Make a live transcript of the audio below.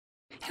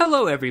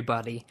Hello,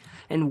 everybody,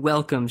 and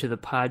welcome to the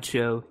pod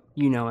show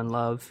you know and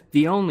love,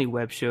 the only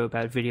web show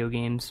about video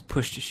games,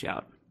 Push to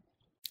Shout.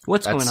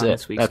 What's going on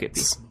this week,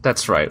 Skippy?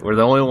 That's right. We're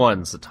the only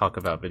ones that talk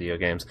about video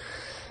games.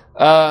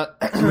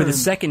 We're the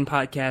second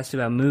podcast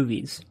about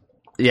movies.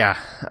 Yeah,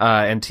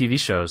 and TV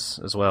shows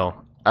as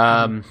well.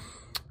 Not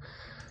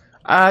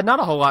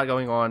a whole lot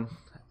going on.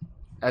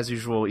 As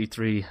usual,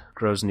 E3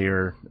 grows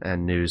nearer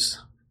and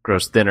news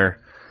grows thinner.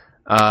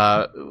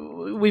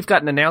 We've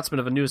got an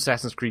announcement of a new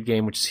Assassin's Creed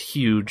game, which is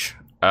huge.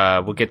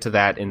 We'll get to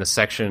that in the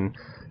section,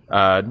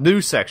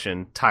 news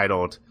section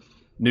titled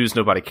 "News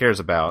Nobody Cares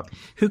About."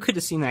 Who could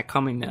have seen that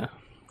coming, though?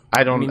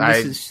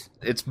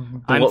 It's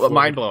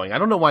mind blowing. I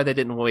don't know why they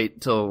didn't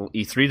wait till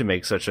E3 to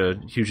make such a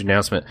huge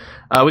announcement.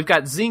 We've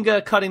got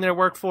Zynga cutting their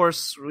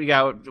workforce. We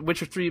got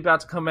Witcher 3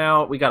 about to come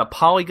out. We got a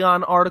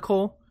Polygon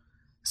article,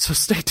 so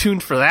stay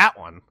tuned for that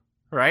one.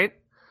 Right?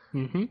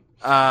 Mm-hmm.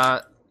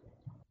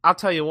 I'll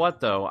tell you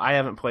what, though, I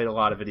haven't played a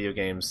lot of video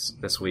games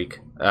this week.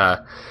 I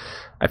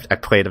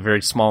played a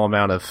very small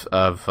amount of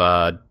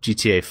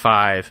GTA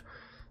 5.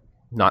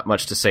 Not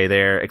much to say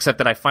there, except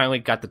that I finally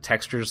got the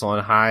textures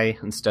on high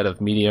instead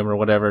of medium or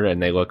whatever,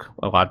 and they look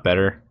a lot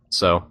better.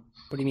 So,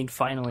 what do you mean,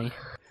 finally?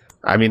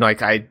 I mean,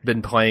 like, I've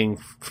been playing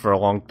for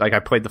I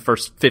played the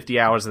first 50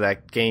 hours of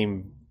that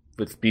game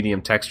with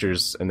medium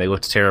textures, and they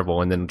looked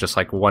terrible, and then just,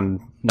 like,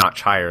 one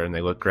notch higher, and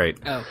they look great.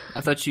 Oh,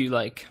 I thought you,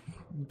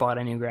 bought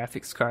a new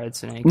graphics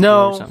cards and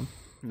or something.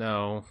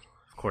 No,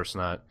 of course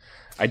not.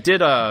 I did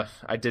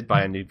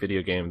buy a new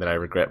video game that I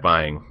regret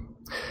buying.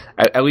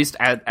 At least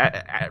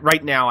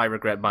right now, I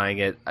regret buying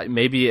it.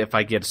 Maybe if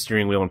I get a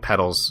steering wheel and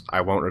pedals,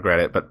 I won't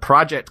regret it. But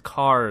Project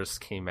Cars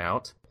came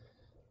out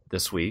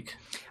this week.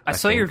 I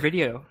saw your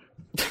video.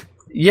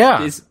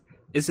 Yeah,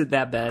 is it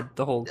that bad?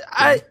 The whole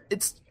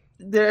thing?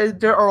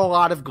 There are a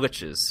lot of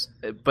glitches,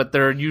 but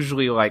they're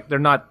usually they're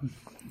not.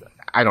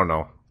 I don't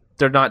know.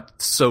 They're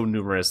not so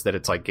numerous that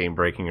it's game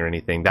breaking or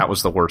anything. That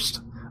was the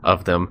worst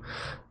of them.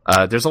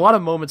 There's a lot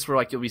of moments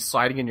where you'll be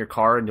sliding in your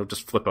car and you'll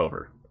just flip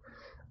over.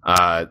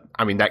 I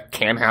mean, that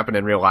can happen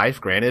in real life,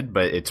 granted,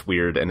 but it's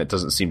weird and it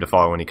doesn't seem to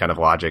follow any kind of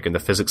logic, and the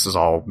physics is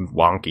all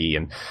wonky.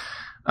 And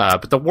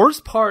but the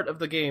worst part of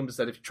the game is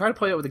that if you try to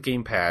play it with a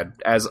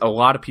gamepad, as a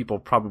lot of people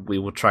probably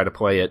will try to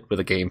play it with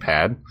a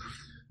gamepad,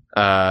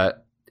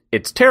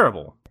 it's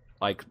terrible,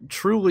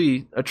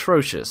 truly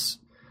atrocious.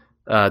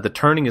 The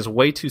turning is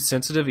way too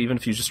sensitive. Even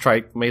if you just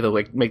try make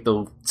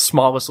the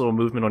smallest little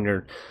movement on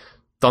your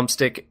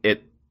thumbstick,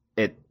 it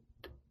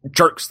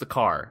jerks the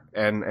car,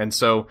 and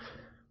so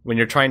when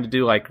you're trying to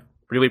do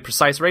really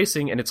precise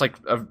racing, and it's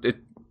it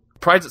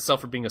prides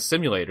itself for being a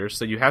simulator,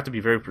 so you have to be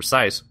very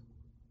precise,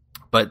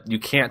 but you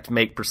can't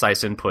make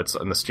precise inputs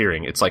on the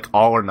steering. It's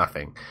all or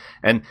nothing,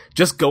 and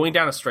just going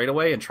down a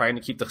straightaway and trying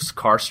to keep the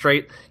car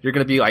straight, you're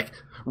going to be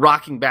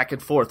rocking back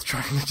and forth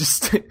trying to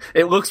just.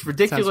 It looks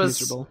ridiculous.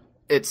 Sounds miserable.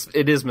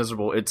 It is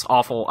miserable. It's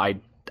awful.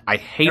 I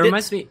hate it. It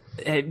reminds me.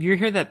 You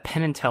hear that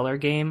Penn and Teller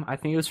game? I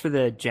think it was for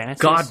the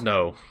Genesis. God,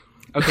 no.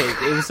 Okay,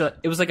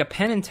 it was like a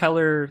Penn and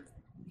Teller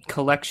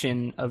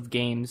collection of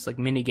games,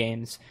 mini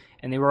games,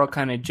 and they were all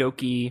kind of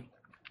jokey,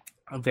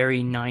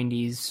 very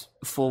 90s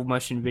full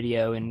motion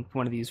video in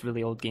one of these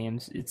really old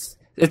games. It's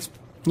it's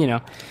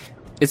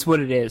what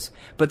it is.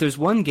 But there's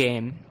one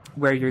game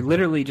where you're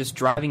literally just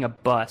driving a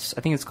bus.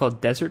 I think it's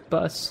called Desert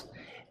Bus,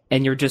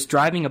 and you're just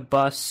driving a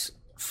bus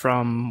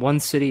from one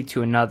city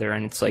to another,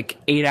 and it's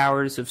 8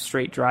 hours of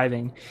straight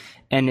driving,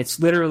 and it's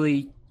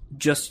literally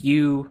just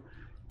you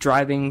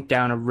driving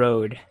down a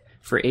road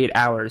for 8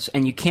 hours,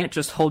 and you can't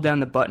just hold down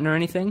the button or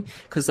anything,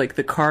 because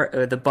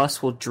the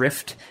bus will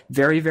drift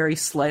very, very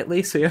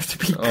slightly, so you have to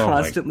be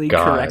constantly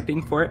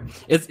correcting for it.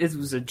 It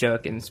was a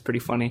joke, and it's pretty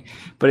funny,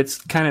 but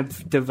it's kind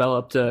of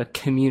developed a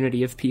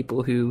community of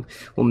people who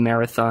will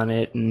marathon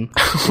it and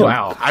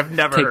wow, I've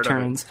never take heard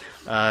turns. Of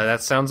it.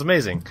 That sounds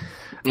amazing.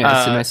 Yeah,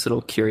 it's a nice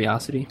little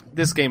curiosity.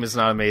 This game is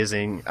not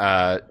amazing.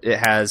 It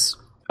has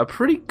a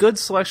pretty good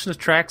selection of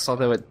tracks,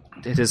 although it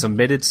has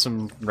omitted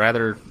some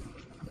rather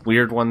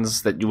weird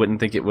ones that you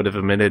wouldn't think it would have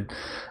omitted.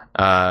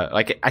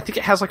 I think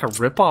it has a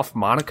rip-off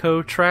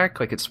Monaco track.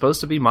 It's supposed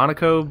to be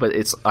Monaco, but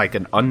it's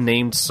an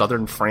unnamed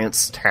southern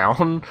France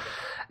town.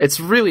 It's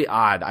really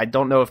odd. I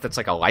don't know if that's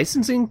a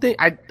licensing thing.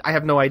 I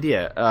have no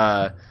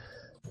idea.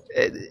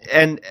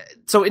 And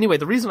so anyway,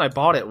 the reason I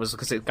bought it was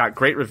because it got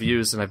great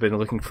reviews, and I've been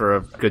looking for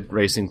a good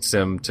racing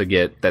sim to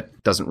get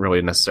that doesn't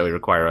really necessarily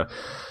require a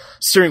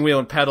steering wheel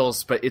and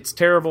pedals, but it's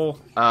terrible.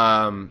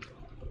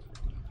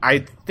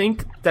 I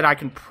think that I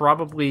can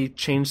probably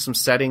change some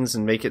settings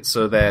and make it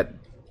so that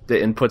the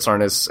inputs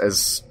aren't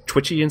as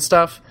twitchy and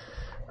stuff.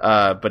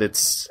 But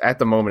at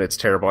the moment it's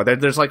terrible.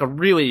 There's a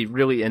really,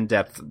 really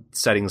in-depth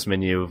settings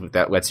menu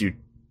that lets you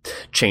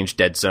change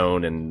dead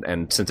zone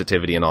and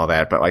sensitivity and all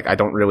that. But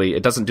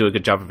it doesn't do a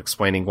good job of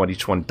explaining what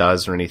each one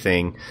does or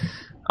anything.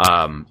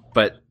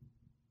 But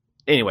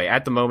anyway,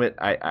 at the moment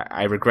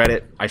I regret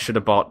it. I should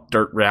have bought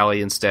Dirt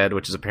Rally instead,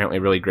 which is apparently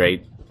really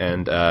great.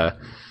 And,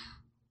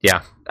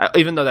 yeah,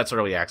 even though that's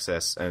early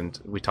access, and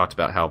we talked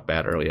about how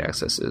bad early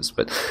access is.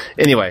 But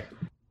anyway,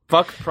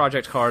 Fuck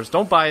Project Cars.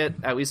 Don't buy it,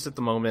 at least at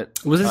the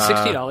moment. Was it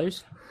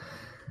 $60?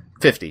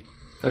 50.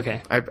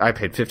 Okay. I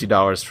paid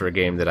 $50 for a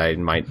game that I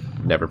might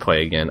never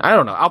play again. I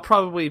don't know. I'll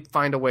probably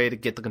find a way to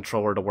get the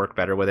controller to work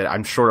better with it.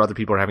 I'm sure other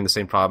people are having the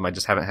same problem. I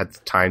just haven't had the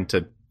time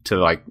to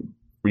like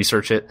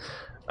research it.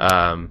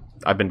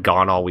 I've been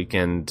gone all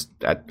weekend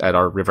at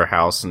our river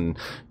house and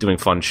doing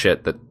fun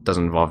shit that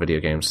doesn't involve video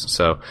games.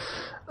 So,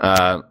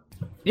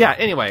 yeah.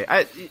 Anyway,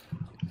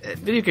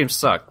 video games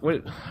suck.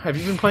 Have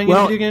you been playing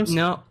any video games?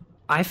 No,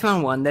 I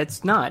found one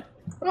that's not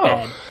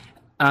bad.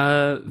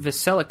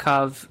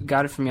 Veselikov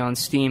got it for me on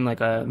Steam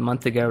like a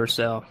month ago or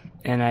so,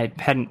 and I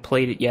hadn't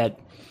played it yet.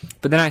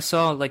 But then I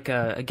saw like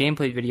a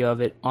gameplay video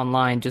of it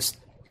online, just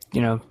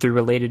through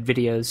related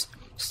videos,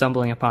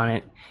 stumbling upon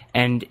it,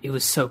 and it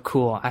was so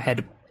cool. I had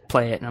to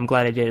play it, and I'm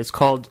glad I did. It's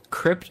called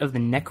Crypt of the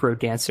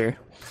Necrodancer.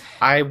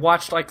 I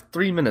watched like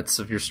 3 minutes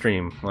of your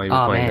stream while you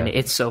were playing that.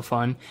 It's so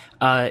fun.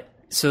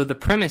 So the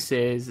premise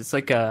is it's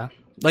like a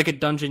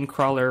dungeon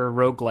crawler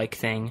roguelike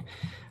thing,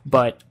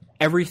 but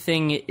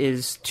everything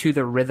is to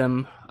the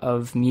rhythm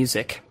of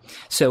music.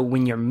 So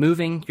when you're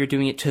moving, you're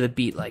doing it to the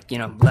beat, like,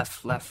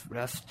 left, left,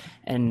 left.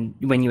 And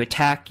when you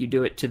attack, you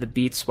do it to the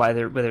beats,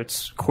 whether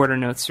it's quarter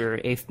notes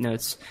or eighth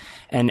notes.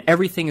 And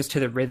everything is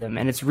to the rhythm.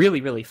 And it's really,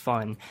 really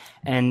fun.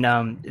 And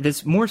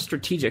it's more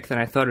strategic than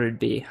I thought it would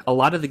be. A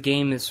lot of the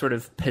game is sort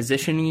of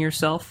positioning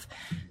yourself,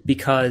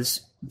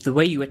 because the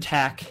way you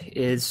attack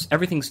is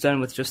everything's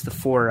done with just the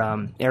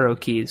 4 arrow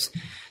keys.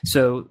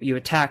 So you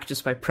attack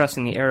just by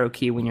pressing the arrow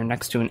key when you're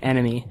next to an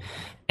enemy,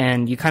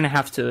 and you kind of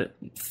have to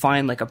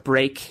find like a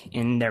break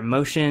in their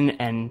motion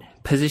and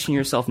position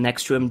yourself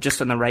next to them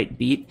just on the right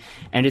beat.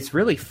 And it's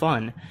really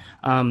fun.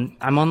 I'm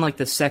on like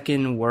the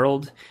second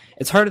world.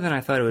 It's harder than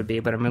I thought it would be,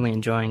 but I'm really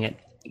enjoying it.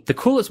 The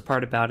coolest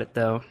part about it,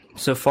 though,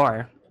 so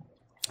far,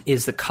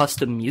 is the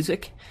custom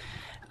music.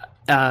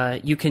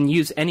 You can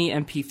use any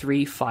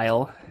MP3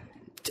 file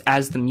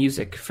as the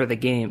music for the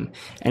game,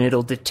 and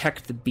it'll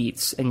detect the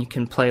beats, and you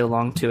can play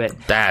along to it.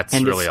 That's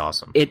really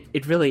awesome.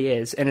 It really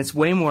is, and it's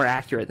way more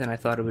accurate than I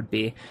thought it would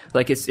be.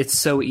 Like, it's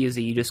so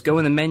easy. You just go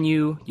in the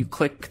menu, you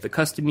click the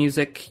custom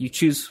music, you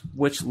choose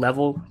which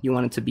level you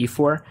want it to be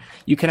for.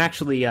 You can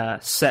actually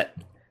set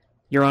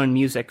your own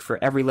music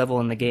for every level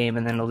in the game,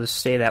 and then it'll just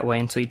stay that way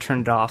until you turn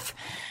it off.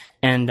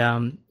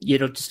 And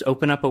it'll just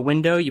open up a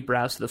window, you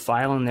browse to the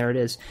file, and there it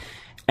is.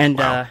 And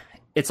wow.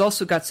 It's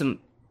also got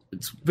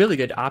it's really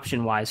good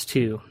option-wise,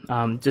 too,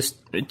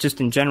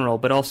 just in general,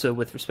 but also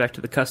with respect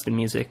to the custom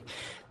music.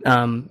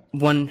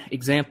 One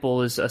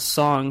example is a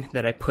song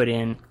that I put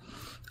in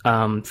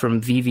from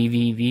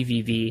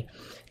VVV.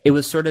 It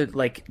was sort of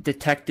like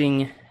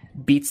detecting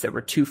beats that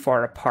were too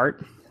far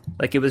apart.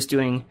 Like, it was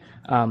doing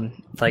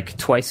like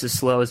twice as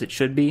slow as it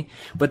should be.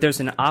 But there's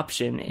an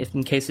option, if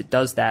in case it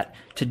does that,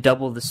 to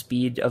double the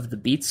speed of the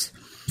beats.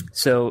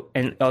 So,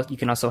 and you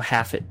can also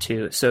half it,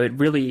 too. So it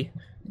really...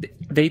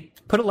 They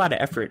put a lot of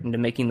effort into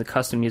making the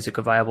custom music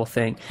a viable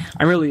thing.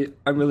 I'm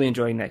really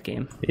enjoying that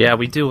game. Yeah,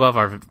 we do love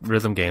our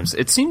rhythm games.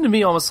 It seemed to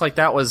me almost like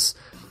that was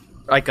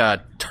like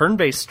a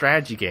turn-based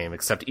strategy game,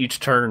 except each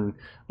turn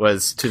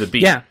was to the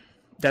beat. Yeah,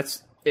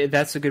 that's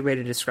a good way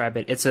to describe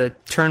it. It's a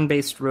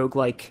turn-based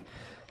roguelike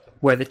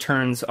where the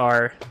turns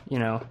are,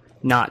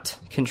 not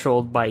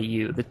controlled by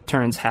you. The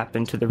turns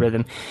happen to the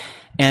rhythm.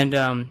 And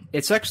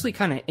it's actually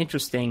kind of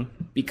interesting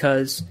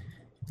because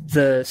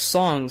the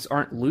songs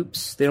aren't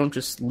loops. They don't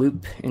just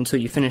loop until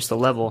you finish the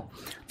level.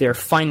 They're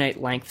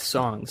finite length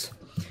songs.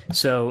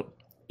 So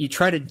you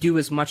try to do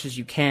as much as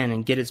you can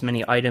and get as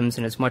many items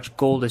and as much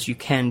gold as you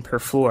can per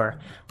floor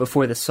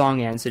before the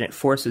song ends, and it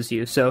forces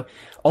you. So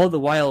all the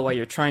while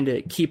you're trying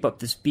to keep up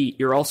this beat,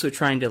 you're also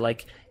trying to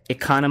like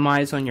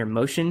economize on your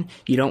motion.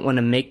 You don't want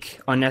to make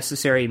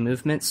unnecessary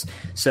movements.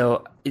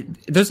 So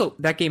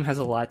that game has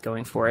a lot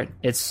going for it.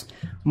 It's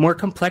more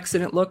complex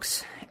than it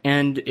looks,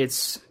 and it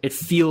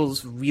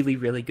feels really,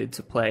 really good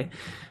to play.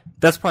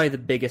 That's probably the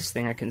biggest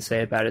thing I can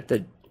say about it,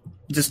 that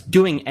just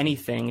doing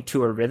anything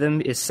to a rhythm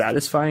is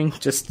satisfying,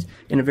 just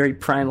in a very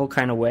primal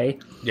kind of way.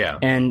 Yeah.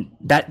 And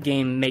that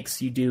game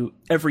makes you do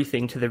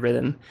everything to the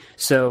rhythm.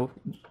 So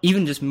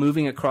even just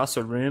moving across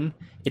a room,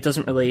 it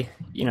doesn't really,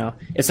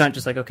 it's not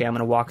just like, okay, I'm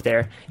going to walk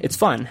there. It's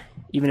fun,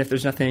 even if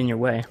there's nothing in your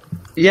way.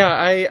 Yeah,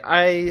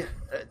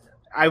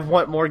 I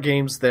want more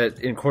games that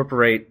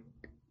incorporate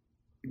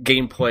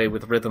gameplay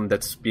with rhythm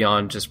that's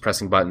beyond just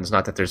pressing buttons.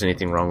 Not that there's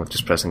anything wrong with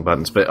just pressing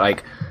buttons, but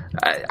like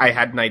I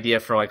had an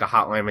idea for like a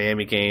Hotline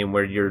Miami game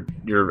where your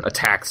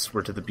attacks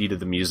were to the beat of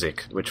the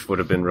music, which would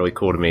have been really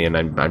cool to me. And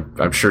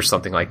I'm sure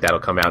something like that'll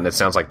come out, and it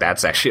sounds like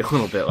that's actually a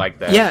little bit like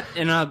that. Yeah,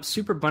 and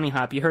Super Bunny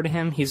Hop, you heard of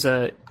him? He's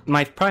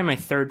probably my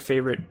third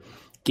favorite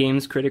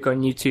games critic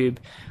on YouTube,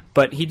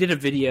 but he did a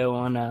video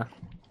on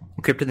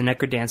Crypt of the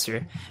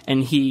Necrodancer,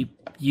 and he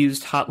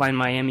used Hotline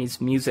Miami's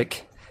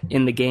music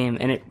in the game,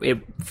 and it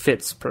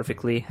fits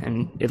perfectly,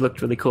 and it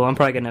looked really cool. I'm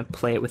probably going to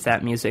play it with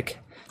that music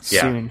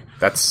soon.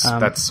 Yeah,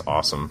 that's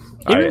awesome.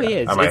 It really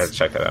is. I might have to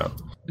check that out.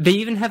 They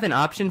even have an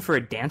option for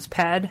a dance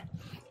pad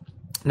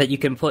that you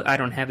can plug. I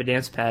don't have a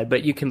dance pad,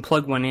 but you can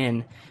plug one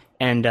in,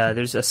 and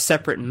there's a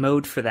separate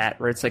mode for that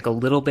where it's like a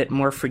little bit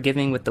more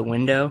forgiving with the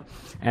window,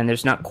 and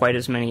there's not quite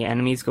as many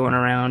enemies going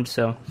around.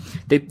 So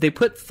they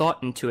put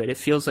thought into it. It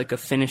feels like a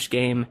finished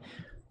game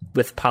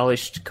with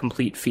polished,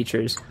 complete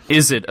features.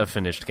 Is it a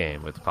finished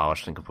game with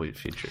polished and complete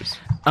features?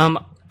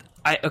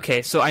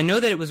 So I know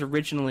that it was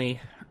originally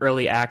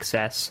early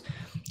access,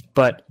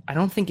 but I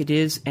don't think it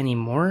is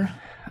anymore.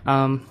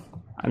 I'm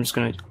just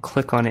going to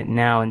click on it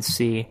now and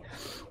see.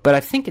 But I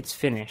think it's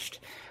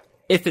finished.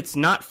 If it's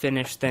not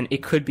finished, then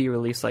it could be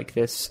released like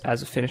this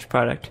as a finished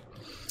product.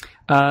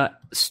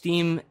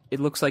 Steam,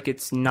 it looks like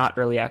it's not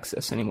early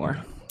access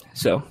anymore.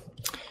 So,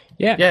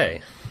 yeah.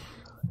 Yay.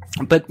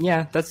 But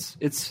yeah,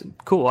 it's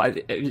cool.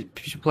 You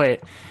should play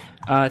it.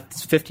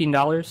 It's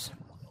 $15.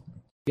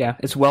 Yeah,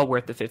 it's well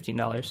worth the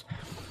 $15.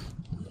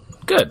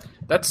 Good.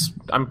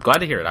 I'm glad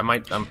to hear it.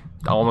 I'll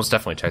almost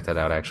definitely check that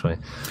out, actually.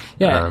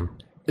 Yeah.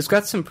 It's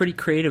got some pretty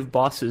creative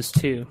bosses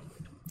too.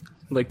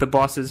 Like the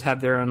bosses have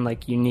their own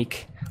like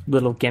unique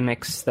little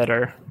gimmicks that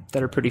are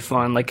pretty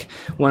fun. Like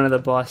one of the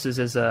bosses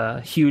is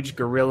a huge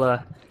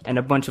gorilla and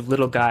a bunch of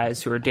little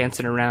guys who are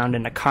dancing around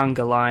in a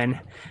conga line,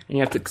 and you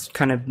have to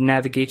kind of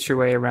navigate your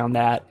way around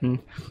that, and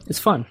it's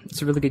fun.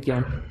 It's a really good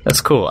game.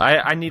 That's cool.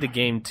 I need a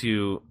game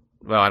to...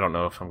 Well, I don't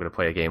know if I'm going to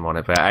play a game on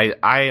it, but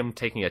I am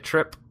taking a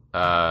trip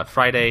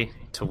Friday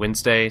to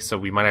Wednesday, so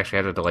we might actually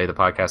have to delay the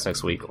podcast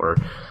next week, or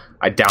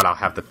I doubt I'll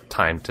have the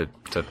time to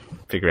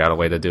figure out a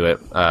way to do it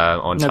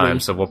on time,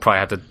 so we'll probably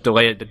have to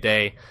delay it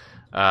today.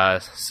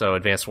 So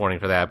advanced warning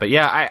for that. But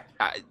yeah,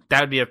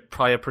 that would be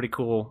probably a pretty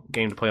cool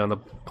game to play on the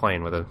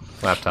plane with a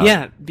laptop.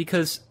 Yeah,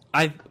 because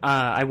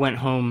I went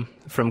home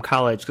from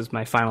college because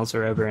my finals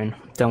are over and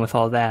done with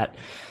all that.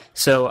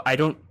 So I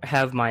don't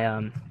have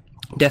my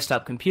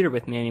desktop computer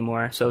with me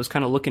anymore. So I was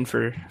kind of looking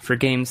for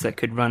games that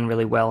could run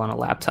really well on a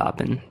laptop,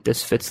 and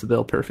this fits the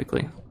bill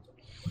perfectly.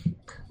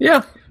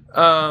 Yeah.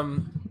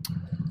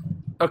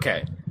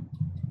 Okay.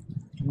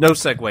 No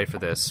segue for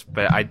this,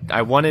 but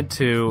I wanted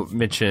to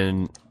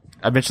mention...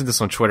 I mentioned this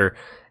on Twitter.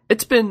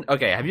 It's been...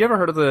 Okay, have you ever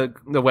heard of the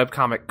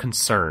webcomic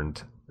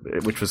Concerned?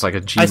 Which was like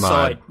a Gmod. I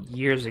saw it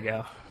years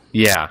ago.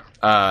 Yeah.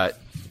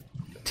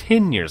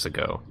 10 years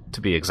ago, to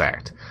be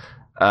exact.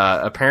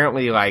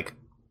 Apparently, like,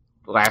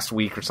 last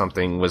week or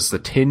something was the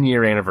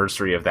 10-year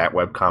anniversary of that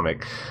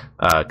webcomic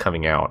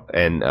coming out.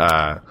 And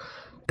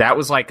that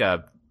was like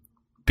a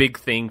big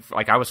thing.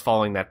 Like, I was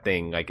following that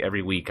thing like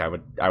every week. I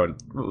would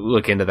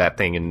look into that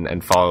thing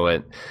and follow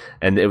it,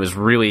 and it was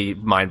really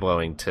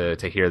mind-blowing to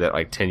hear that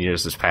like 10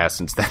 years has passed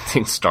since that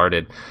thing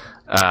started.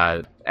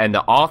 And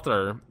the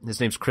author, his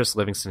name's Chris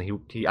Livingston.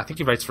 He I think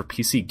he writes for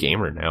PC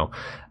Gamer now.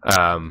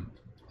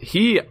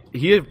 He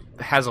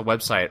has a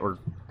website, or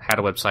had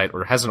a website,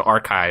 or has an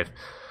archive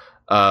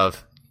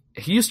of...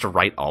 He used to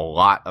write a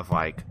lot of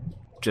like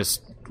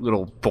just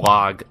little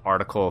blog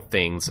article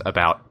things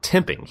about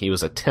temping. He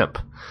was a temp.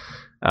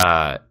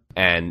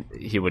 And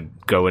he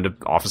would go into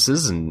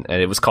offices, and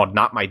it was called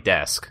Not My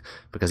Desk,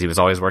 because he was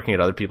always working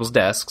at other people's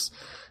desks.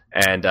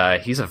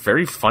 And he's a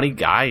very funny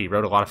guy. He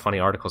wrote a lot of funny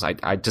articles.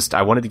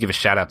 I wanted to give a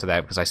shout out to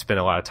that, because I spent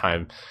a lot of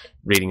time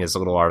reading his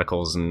little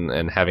articles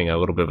and having a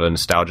little bit of a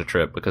nostalgia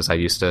trip, because I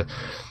used to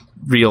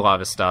read a lot of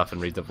his stuff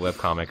and read the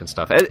webcomic and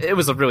stuff. It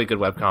was a really good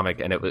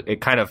webcomic, and it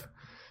kind of,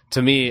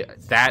 to me,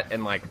 that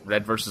and like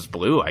Red versus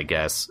Blue, I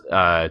guess,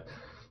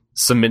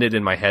 cemented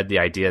in my head the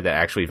idea that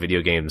actually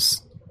video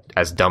games,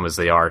 as dumb as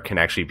they are, can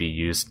actually be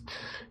used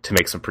to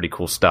make some pretty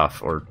cool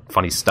stuff or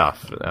funny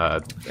stuff.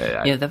 I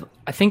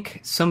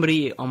think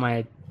somebody on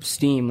my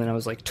Steam when I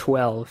was like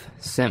 12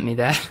 sent me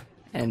that,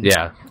 and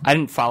yeah, I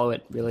didn't follow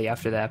it really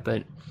after that,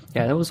 but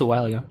yeah, that was a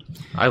while ago.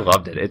 I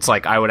loved it. It's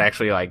like I would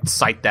actually like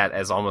cite that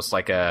as almost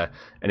like an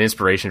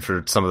inspiration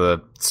for some of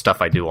the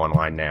stuff I do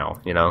online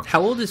now. You know,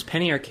 how old is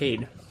Penny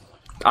Arcade?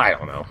 I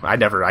don't know. I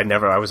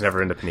was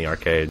never into Penny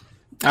Arcade.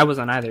 I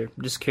wasn't either.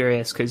 I'm just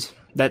curious, because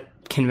that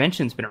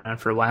convention's been around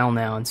for a while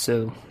now, and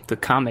so the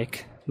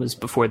comic was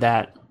before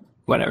that.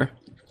 Whatever.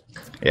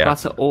 Yeah.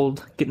 Lots of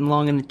old, getting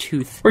long in the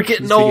tooth. We're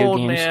getting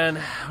old,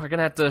 man. We're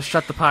gonna have to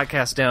shut the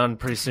podcast down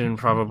pretty soon,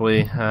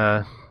 probably.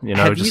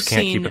 Just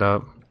can't keep it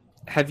up.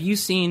 Have you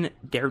seen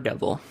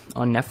Daredevil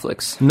on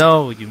Netflix?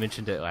 No, you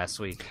mentioned it last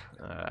week.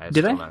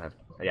 Did I?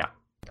 Yeah,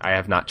 I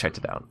have not checked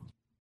it out.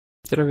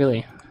 Did I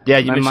really? Yeah,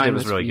 you mentioned it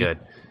was really good.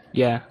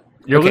 Yeah.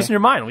 You're losing your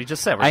mind. We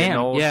just said we're getting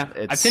old. Yeah,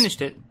 I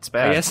finished it. It's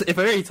bad. I guess if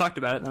I already talked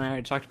about it, then I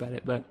already talked about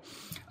it. But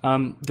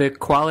the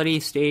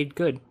quality stayed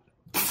good.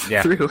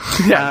 Yeah. Through.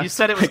 Yeah, you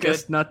said it was good.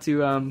 Guess not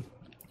to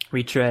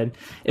retread.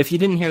 If you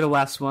didn't hear the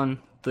last one,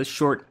 the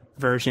short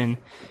version,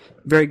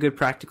 very good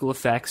practical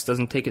effects.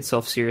 Doesn't take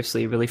itself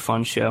seriously. Really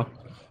fun show.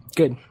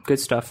 Good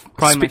stuff.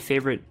 Probably my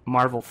favorite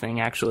Marvel thing,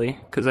 actually,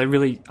 because I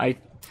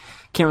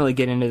can't really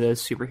get into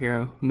those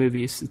superhero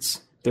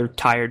movies. They're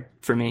tired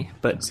for me,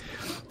 but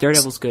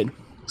Daredevil's good.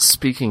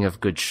 Speaking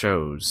of good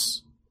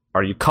shows,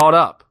 are you caught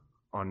up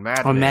on Mad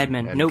Men? On Mad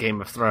Men, and nope.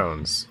 Game of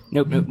Thrones?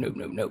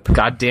 Nope.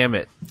 God damn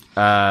it.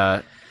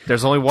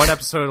 There's only one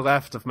episode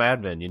left of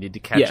Mad Men. You need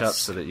to catch up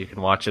so that you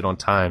can watch it on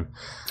time.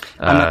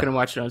 I'm not going to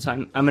watch it on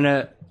time. I'm going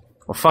to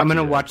Well, fuck I'm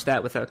gonna you then. watch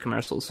that without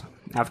commercials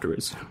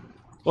afterwards.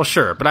 Well,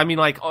 sure, but I mean,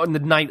 like on the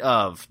night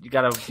of, you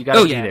gotta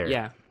Oh be yeah,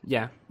 there.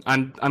 yeah.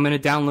 I'm gonna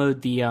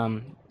download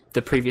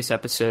the previous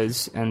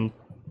episodes and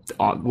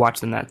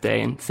watch them that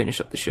day and finish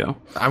up the show.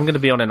 I'm gonna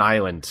be on an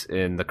island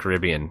in the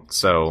Caribbean,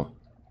 so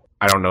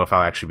I don't know if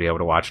I'll actually be able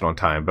to watch it on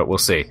time, but we'll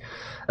see.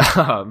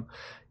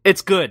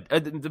 It's good.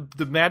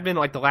 The Mad Men,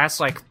 like the last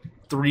like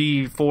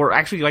 3, 4,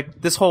 actually like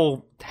this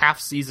whole half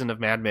season of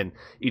Mad Men,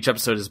 each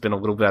episode has been a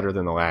little better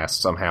than the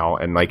last somehow,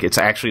 and like it's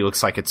actually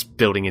looks like it's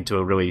building into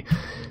a really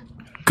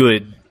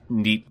good,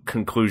 neat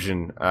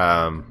conclusion,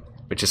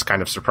 which is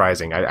kind of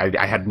surprising.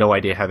 I had no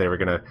idea how they were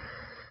gonna.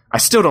 I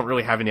still don't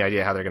really have any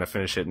idea how they're gonna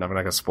finish it, and I'm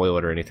not gonna spoil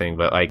it or anything,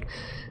 but like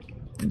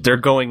they're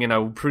going in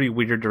a pretty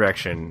weird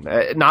direction.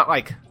 Not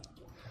like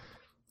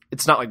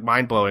it's not like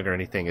mind blowing or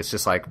anything. It's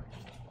just like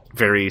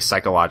very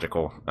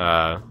psychological.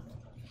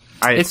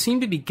 It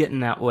seemed to be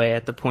getting that way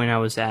at the point I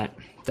was at.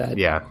 That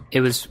Yeah.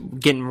 it was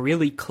getting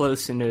really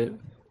close into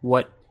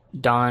what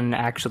Don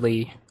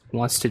actually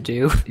wants to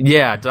do.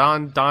 Yeah,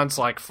 Don's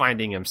like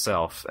finding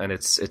himself, and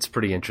it's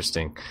pretty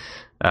interesting.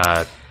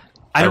 I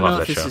don't love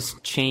know if that this show. has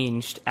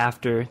changed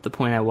after the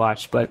point I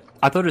watched, but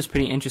I thought it was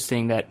pretty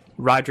interesting that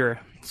Roger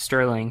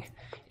Sterling,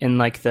 in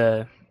like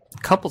the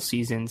couple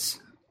seasons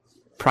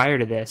prior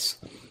to this,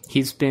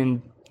 he's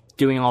been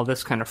doing all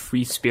this kind of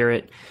free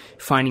spirit,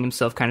 finding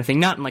himself kind of thing,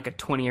 not in like a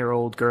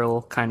 20-year-old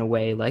girl kind of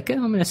way, like, oh,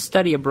 I'm going to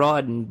study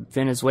abroad in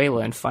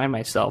Venezuela and find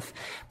myself.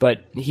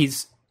 But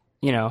he's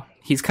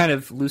kind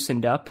of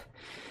loosened up.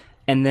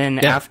 And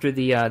then after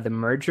the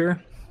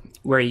merger,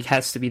 where he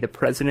has to be the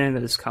president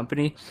of this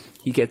company,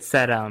 he gets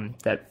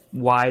that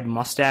wide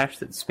mustache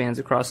that spans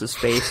across his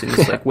face, and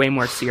he's like way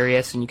more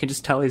serious, and you can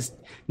just tell he's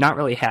not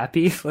really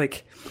happy.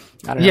 Like,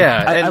 I don't know.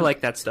 Yeah, I and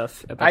like that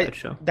stuff about that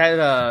show.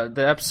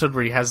 The episode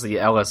where he has the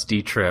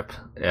LSD trip,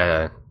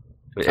 it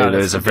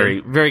is a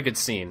very, very good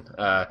scene.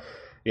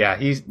 Yeah,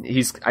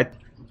 he's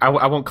I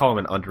won't call him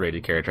an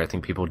underrated character. I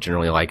think people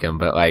generally like him,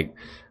 but like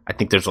I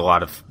think there's a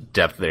lot of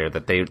depth there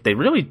that they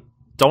really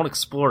don't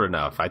explore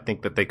enough. I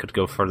think that they could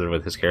go further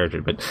with his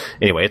character, but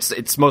anyway,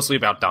 it's mostly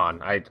about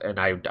Don. I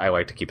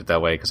like to keep it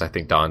that way because I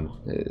think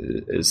Don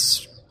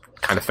is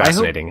kind of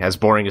fascinating. As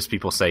boring as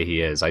people say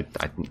he is,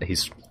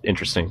 he's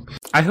interesting.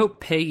 I hope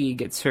Peggy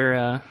gets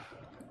her.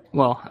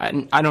 Well,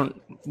 I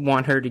don't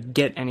want her to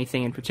get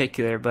anything in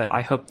particular, but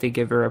I hope they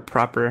give her a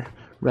proper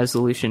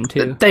resolution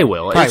too. They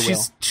will. Probably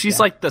She's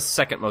like the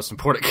second most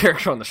important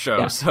character on the show,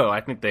 Yeah. so I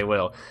think they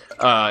will.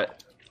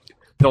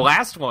 The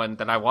last one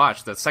that I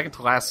watched, the second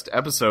to last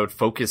episode,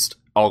 focused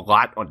a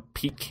lot on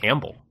Pete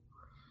Campbell.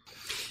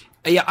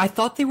 Yeah, I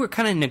thought they were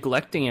kind of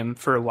neglecting him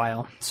for a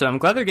while, so I'm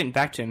glad they're getting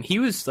back to him. He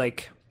was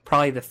like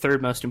probably the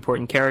third most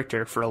important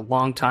character for a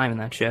long time in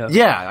that show.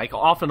 Yeah, like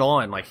off and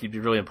on, like he'd be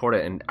really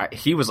important, and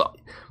he was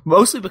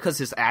mostly because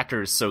his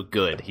actor is so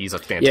good. He's a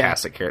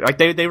fantastic character. Like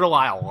they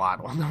rely a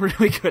lot on the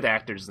really good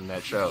actors in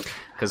that show.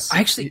 Because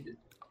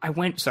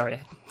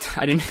Sorry,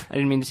 I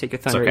didn't mean to take your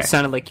thunder. okay. It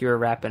sounded like you were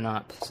wrapping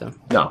up. So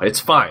no,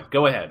 it's fine.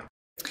 Go ahead.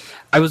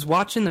 I was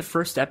watching the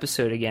first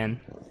episode again,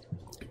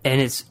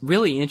 and it's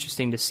really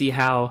interesting to see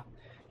how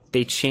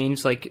they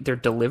change like their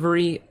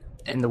delivery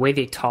and the way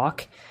they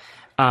talk.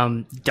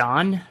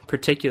 Don,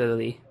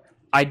 particularly,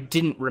 I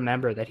didn't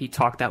remember that he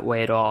talked that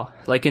way at all.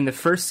 Like in the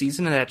first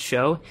season of that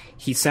show,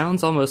 he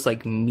sounds almost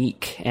like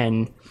meek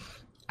and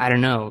I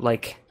don't know,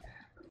 like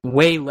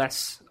way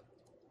less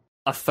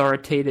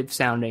authoritative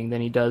sounding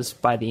than he does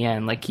by the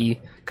end. Like he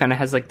kind of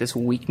has like this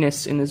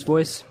weakness in his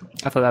voice.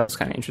 I thought that was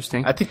kind of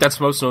interesting. I think that's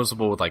most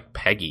noticeable with like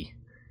Peggy,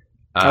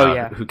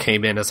 who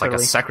came in as like a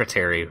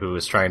secretary who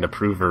was trying to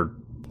prove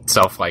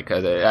herself. Like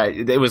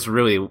it was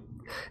really.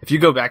 If you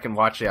go back and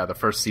watch, the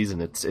first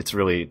season, it's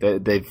really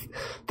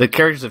the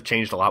characters have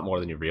changed a lot more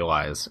than you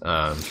realize.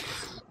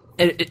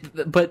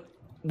 But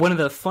one of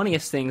the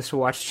funniest things to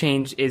watch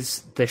change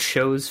is the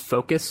show's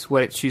focus,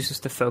 what it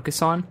chooses to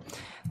focus on.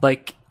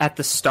 Like at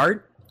the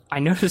start, I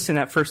noticed in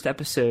that first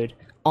episode,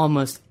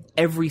 almost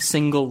every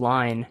single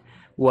line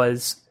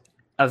was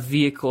a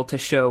vehicle to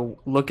show,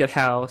 look at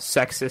how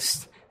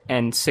sexist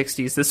and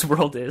 60s this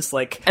world is.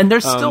 Like, and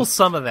there's still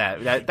some of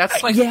that.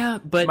 That's like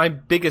but my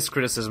biggest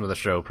criticism of the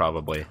show,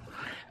 probably.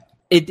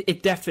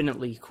 It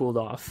definitely cooled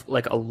off,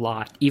 like, a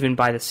lot, even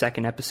by the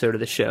second episode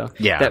of the show.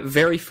 Yeah. That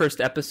very first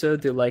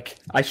episode, they're like,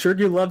 I sure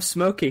do love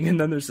smoking, and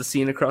then there's a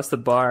scene across the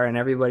bar, and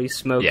everybody's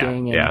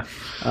smoking,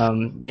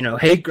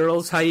 hey,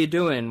 girls, how you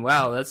doing?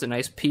 Wow, that's a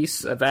nice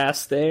piece of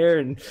ass there,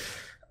 and...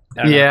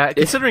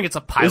 considering it's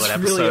a pilot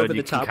really over episode, the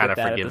you can top kind with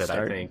of that at forgive the it, I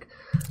start. think.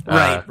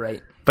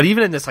 Right. But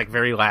even in this like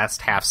very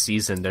last half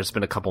season, there's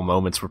been a couple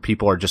moments where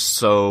people are just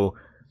so...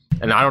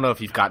 And I don't know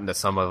if you've gotten to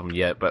some of them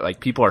yet, but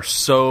like people are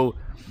so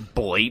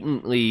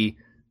blatantly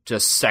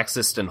just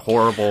sexist and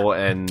horrible,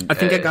 and I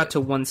think I got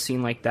to one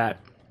scene like that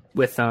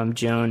with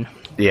Joan.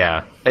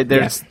 Yeah,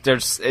 there's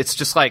it's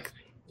just like,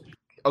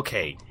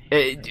 okay,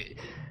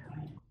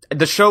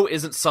 the show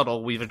isn't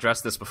subtle. We've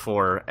addressed this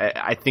before.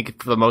 I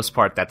think for the most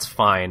part that's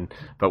fine,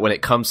 but when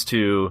it comes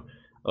to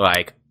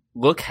like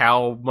look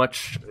how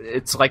much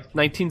it's like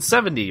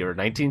 1970 or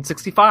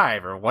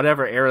 1965 or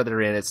whatever era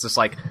they're in. It's just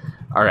like,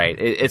 all right,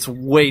 it's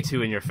way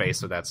too in your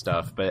face with that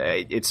stuff, but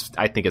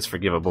I think it's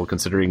forgivable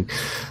considering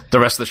the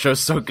rest of the show's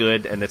so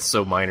good and it's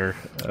so minor.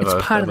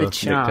 It's part of the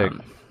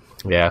charm.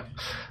 Yeah,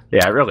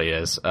 it really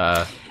is.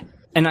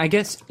 And I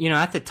guess,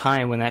 at the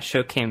time when that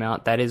show came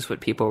out, that is what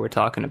people were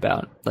talking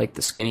about, like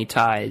the skinny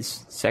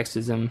ties,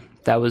 sexism.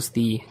 That was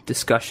the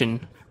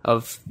discussion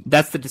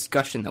that's the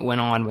discussion that went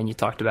on when you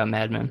talked about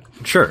Mad Men.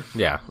 Sure,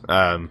 yeah.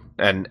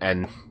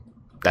 And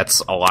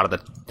that's a lot of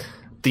the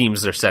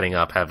themes they're setting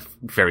up have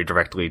very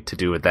directly to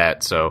do with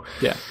that, so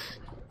yeah.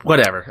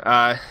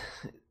 Whatever.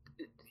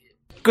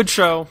 Good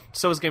show.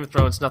 So is Game of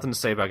Thrones. Nothing to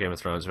say about Game of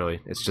Thrones, really.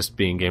 It's just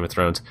being Game of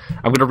Thrones.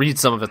 I'm going to read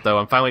some of it, though.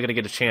 I'm finally going to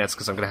get a chance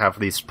because I'm going to have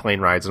these plane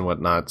rides and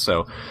whatnot,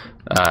 so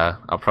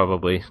I'll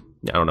probably,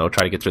 try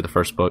to get through the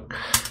first book.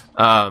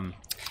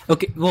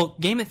 Okay, well,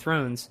 Game of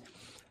Thrones,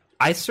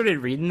 I started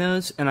reading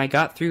those, and I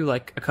got through,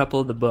 like, a couple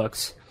of the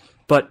books,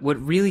 but what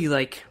really,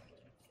 like,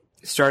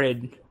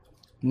 started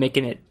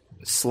making it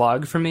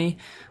slog for me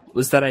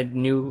was that I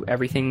knew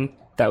everything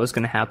that was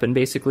going to happen,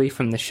 basically,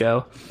 from the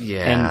show.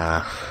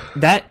 Yeah.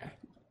 And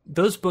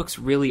those books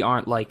really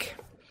aren't, like,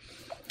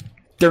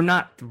 they're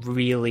not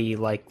really,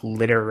 like,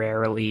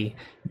 literarily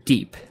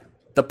deep.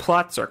 The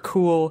plots are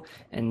cool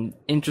and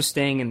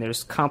interesting, and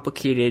there's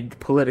complicated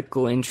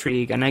political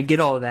intrigue, and I get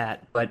all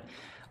that, but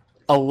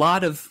a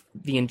lot of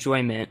the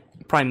enjoyment,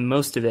 probably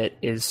most of it,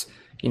 is,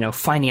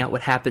 finding out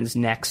what happens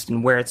next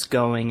and where it's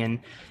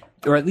going,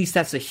 or at least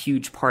that's a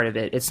huge part of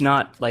it. It's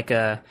not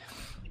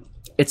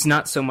it's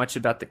not so much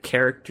about the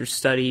character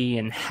study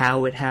and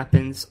how it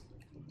happens.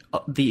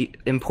 The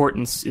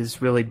importance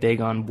is really big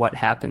on what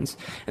happens.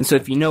 And so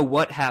if you know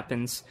what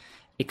happens,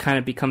 it kind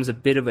of becomes a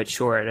bit of a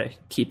chore to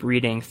keep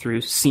reading through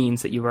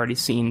scenes that you've already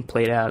seen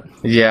played out.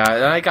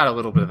 Yeah, I got a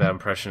little bit of that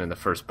impression in the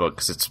first book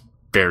because it's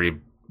very,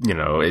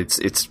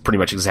 it's pretty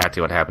much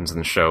exactly what happens in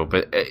the show.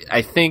 But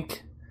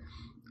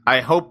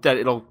I hope that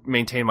it'll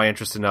maintain my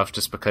interest enough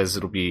just because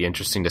it'll be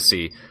interesting to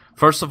see.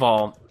 First of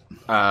all,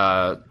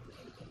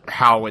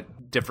 how it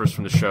differs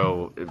from the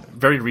show.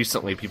 Very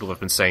recently, people have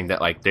been saying that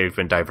like they've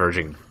been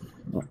diverging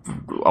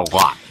a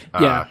lot.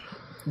 Yeah,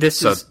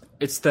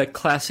 it's the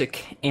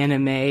classic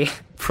anime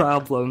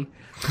problem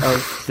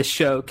of the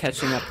show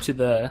catching up to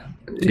the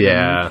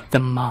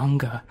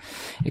manga,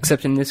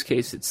 except in this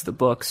case it's the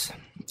books.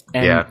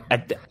 And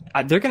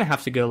they're going to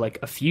have to go like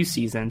a few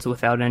seasons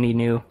without any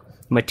new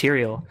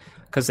material,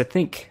 because I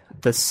think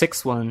the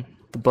sixth one,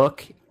 the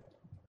book,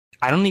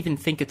 I don't even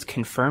think it's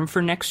confirmed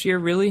for next year,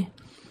 really.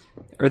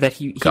 Or that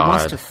he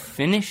wants to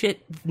finish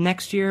it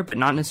next year, but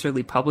not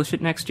necessarily publish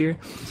it next year.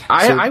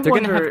 They're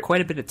going to have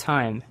quite a bit of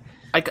time.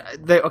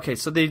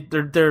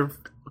 They're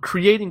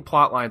creating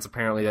plot lines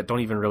apparently that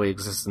don't even really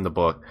exist in the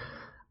book.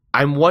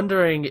 I'm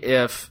wondering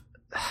if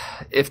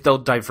they'll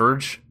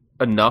diverge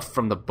enough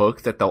from the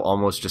book that they'll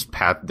almost just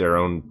path their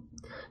own,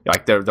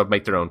 like they'll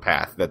make their own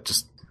path that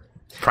just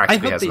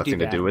practically has nothing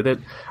to do with it.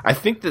 I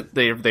think that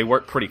they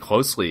work pretty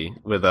closely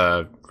with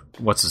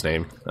what's his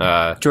name?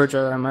 George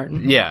R. R.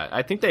 Martin. Yeah,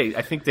 I think they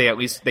at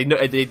least they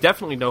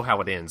definitely know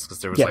how it ends because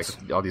there was like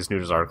all these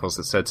news articles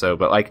that said so.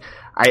 But like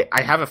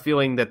I have a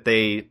feeling that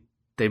they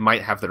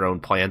might have their own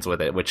plans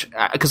with it, which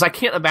because I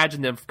can't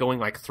imagine them going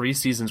like 3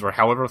 seasons or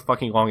however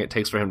fucking long it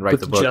takes for him to write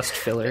the book. Just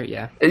filler,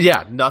 yeah,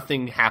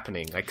 nothing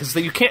happening. Like because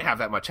you can't have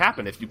that much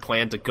happen if you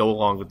plan to go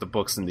along with the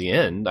books in the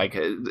end. Like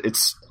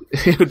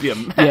it would be a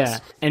mess. Yeah,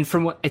 and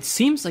from what it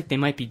seems like they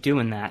might be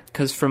doing that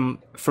because from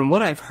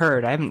what I've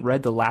heard, I haven't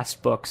read the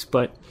last books,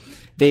 but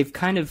they've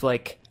kind of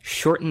like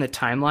shortened the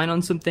timeline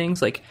on some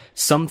things. Like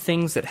some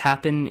things that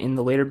happen in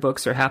the later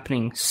books are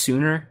happening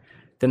sooner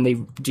than they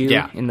do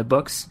in the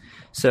books.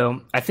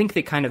 So I think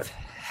they kind of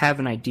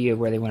have an idea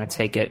where they want to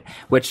take it,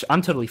 which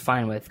I'm totally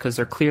fine with because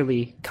they're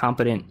clearly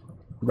competent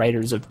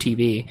writers of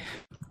TV.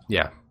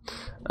 Yeah.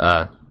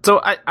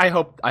 So I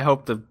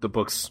hope the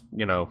books,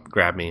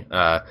 grab me.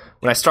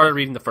 When I started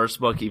reading the first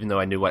book, even though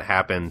I knew what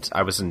happened,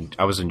 I was in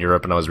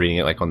Europe and I was reading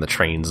it like on the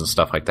trains and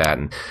stuff like that.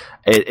 And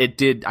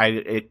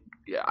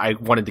I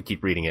wanted to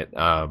keep reading it,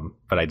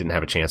 but I didn't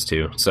have a chance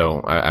to.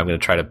 So I'm going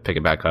to try to pick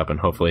it back up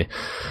and hopefully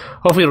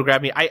it'll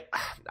grab me.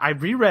 I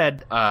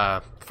reread,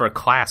 for a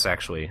class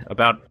actually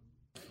about,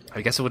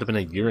 I guess it would have been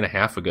a year and a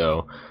half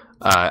ago.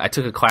 I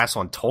took a class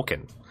on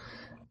Tolkien.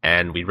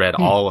 And we read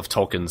all of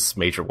Tolkien's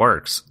major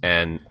works,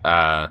 and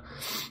The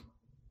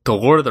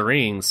Lord of the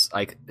Rings.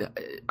 Like,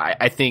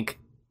 I think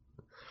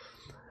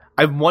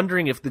I'm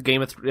wondering if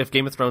Game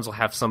of Thrones will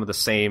have some of the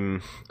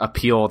same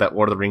appeal that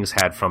Lord of the Rings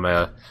had from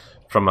a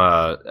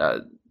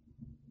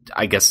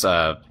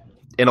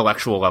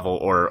intellectual level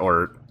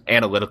or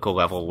analytical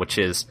level, which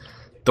is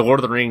The Lord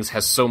of the Rings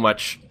has so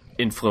much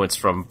influence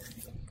from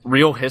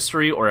real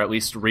history or at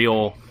least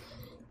real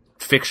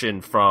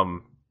fiction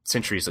from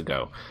centuries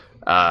ago.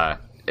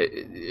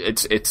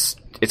 It's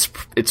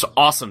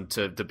awesome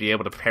to be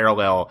able to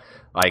parallel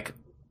like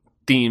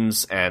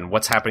themes and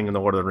what's happening in the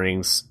Lord of the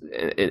Rings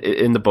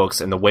in the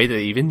books and the way that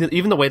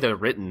even the way they're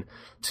written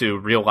to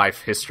real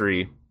life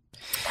history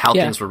how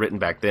things were written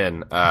back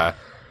then,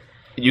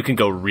 you can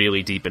go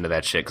really deep into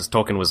that shit because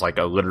Tolkien was like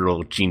a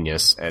literal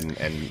genius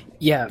and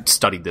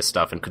studied this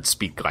stuff and could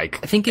speak like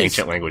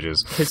ancient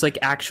languages. His like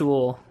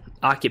actual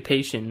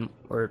occupation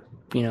or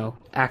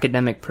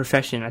academic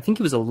profession, I think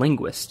he was a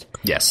linguist.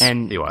 Yes,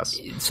 and he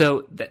was.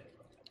 So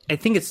I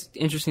think it's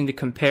interesting to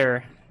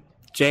compare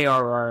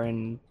J.R.R.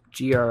 and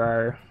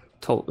G.R.R.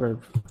 or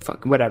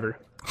whatever.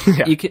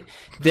 Yeah. You could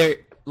they're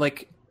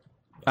like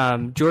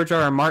George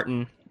R.R.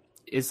 Martin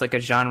is like a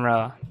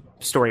genre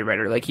story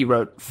writer. Like he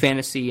wrote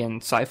fantasy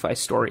and sci-fi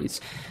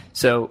stories.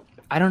 So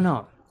I don't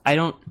know. I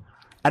don't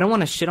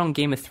want to shit on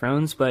Game of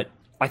Thrones, but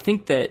I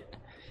think that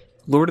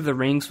Lord of the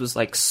Rings was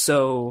like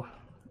so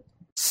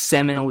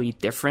seminally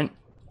different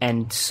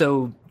and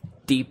so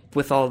deep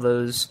with all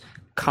those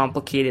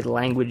complicated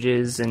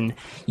languages, and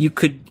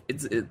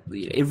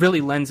it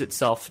really lends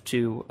itself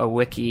to a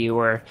wiki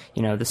or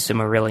the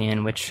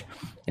Silmarillion, which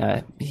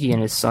he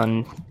and his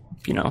son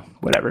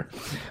whatever.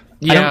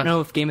 I don't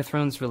know if Game of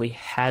Thrones really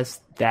has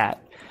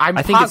that.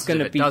 I think it's going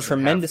to be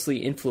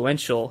tremendously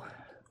influential,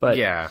 but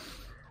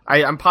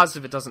I'm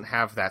positive it doesn't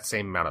have that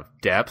same amount of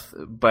depth,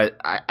 but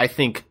I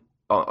think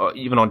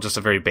even on just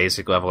a very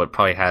basic level it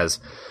probably has.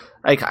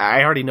 Like,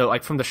 I already know,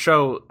 like, from the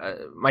show,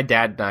 my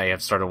dad and I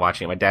have started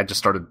watching it. My dad just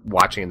started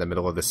watching in the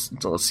middle of this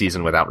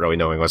season without really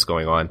knowing what's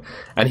going on.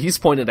 And he's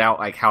pointed out,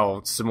 like,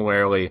 how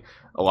similarly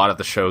a lot of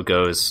the show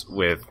goes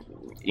with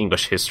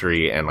English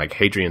history and, like,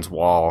 Hadrian's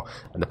Wall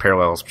and the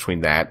parallels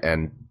between that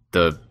and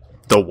the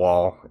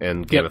Wall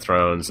in Game of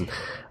Thrones. And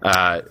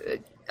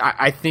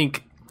I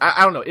think,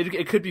 I don't know,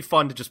 it could be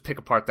fun to just pick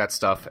apart that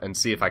stuff and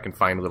see if I can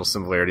find little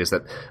similarities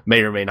that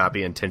may or may not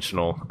be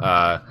intentional.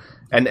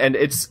 And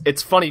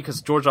it's funny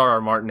because George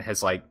R.R. Martin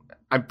has, like,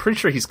 I'm pretty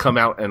sure he's come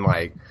out and,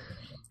 like,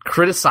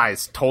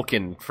 criticized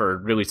Tolkien for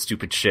really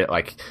stupid shit.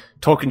 Like,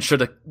 Tolkien should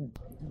have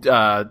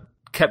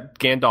kept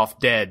Gandalf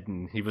dead,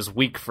 and he was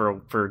weak for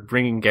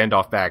bringing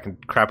Gandalf back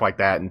and crap like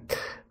that. And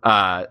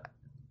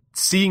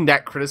seeing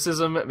that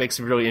criticism makes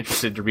me really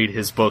interested to read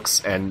his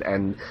books. And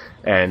I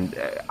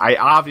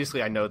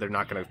know they're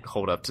not going to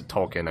hold up to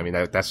Tolkien. I mean,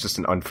 that's just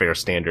an unfair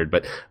standard,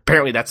 but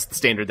apparently that's the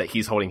standard that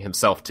he's holding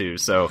himself to.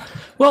 So,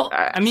 well,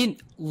 I mean,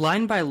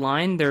 line by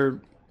line, they're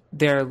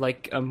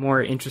like a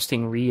more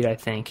interesting read, I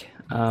think.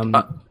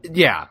 The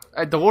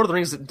Lord of the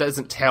Rings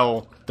doesn't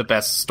tell the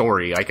best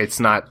story. Like, it's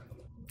not.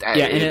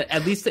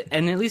 At least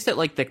at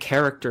like the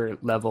character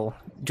level,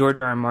 George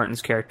R. R.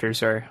 Martin's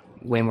characters are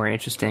way more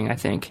interesting, I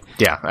think.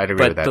 Yeah, I'd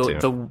agree with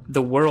that too.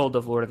 The world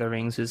of Lord of the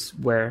Rings is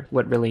what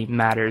really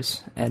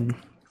matters, and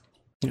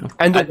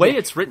and the way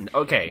it's written.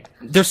 Okay,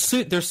 they're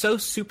so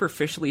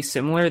superficially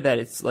similar that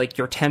it's like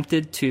you're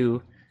tempted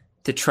to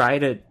try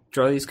to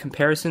draw these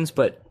comparisons,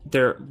 but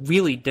they're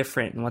really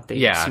different in what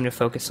they seem to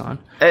focus on.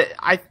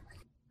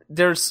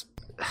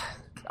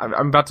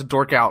 I'm about to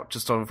dork out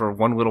just over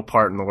one little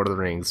part in the Lord of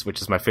the Rings,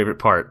 which is my favorite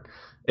part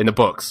in the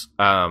books.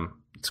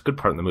 It's a good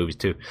part in the movies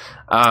too.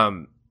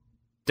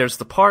 There's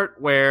the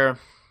part where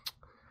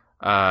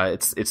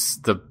it's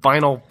the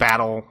final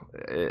battle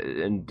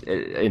in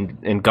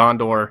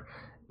Gondor,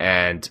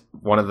 and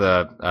one of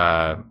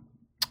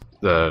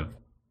the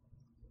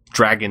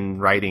dragon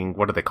riding,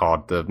 what are they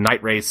called? The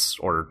night race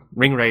or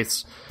ring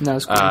race?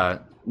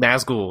 Nazgul.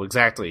 Nazgul,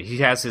 exactly. He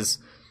has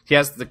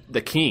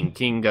the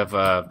king of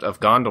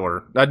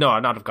Gondor. No,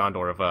 not of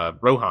Gondor, of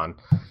Rohan.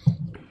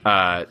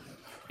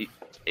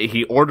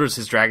 He orders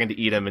his dragon to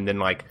eat him, and then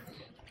like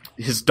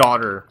his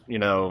daughter,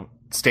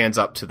 stands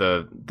up to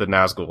the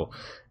Nazgul.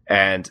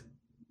 And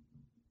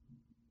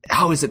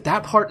is it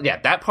that part? Yeah,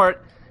 that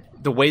part.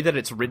 The way that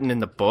it's written in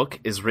the book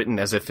is written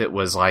as if it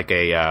was like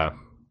a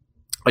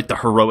like the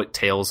heroic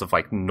tales of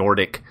like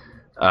Nordic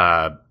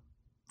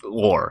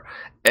lore.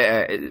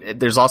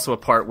 There's also a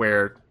part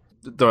where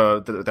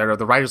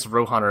the riders of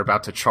Rohan are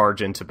about to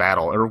charge into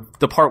battle, or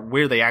the part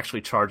where they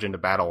actually charge into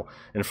battle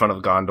in front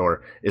of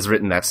Gondor is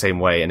written that same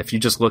way. And if you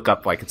just look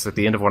up, like, it's at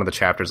the end of one of the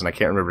chapters, and I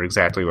can't remember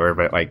exactly where,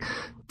 but like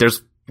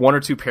there's one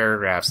or two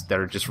paragraphs that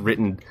are just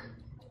written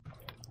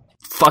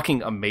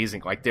fucking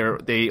amazing. Like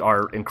they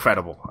are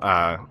incredible.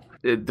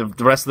 The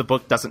rest of the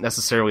book doesn't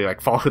necessarily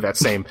like follow that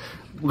same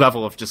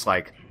level of just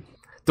like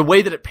the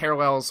way that it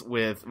parallels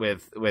with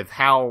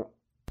how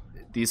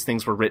these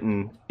things were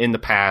written in the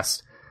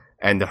past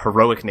and the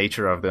heroic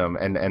nature of them,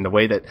 and the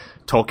way that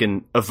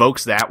Tolkien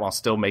evokes that while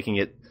still making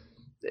it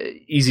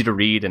easy to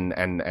read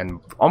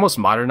and almost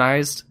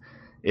modernized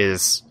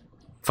is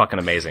fucking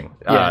amazing.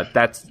 Yeah.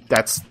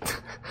 That's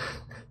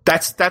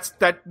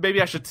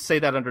maybe I should say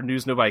that under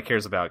news nobody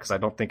cares about, because I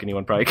don't think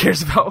anyone probably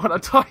cares about what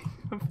I'm talking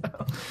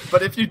about.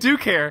 But if you do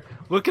care,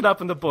 look it up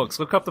in the books.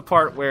 Look up the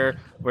part where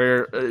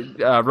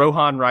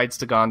Rohan rides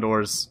to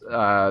Gondor's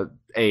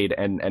aid,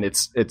 and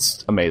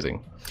it's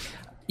amazing.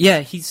 Yeah,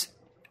 he's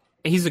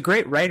a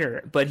great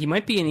writer, but he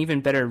might be an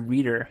even better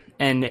reader.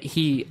 And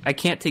I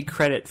can't take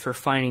credit for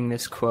finding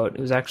this quote.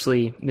 It was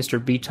actually Mr.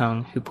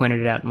 Beatung who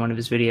pointed it out in one of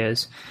his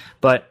videos.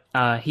 But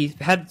he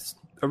had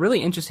a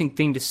really interesting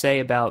thing to say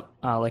about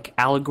like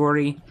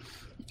allegory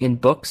in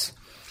books.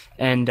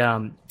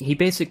 And he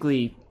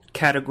basically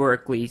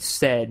categorically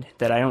said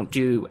that I don't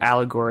do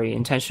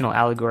intentional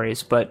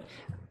allegories, but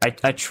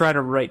I try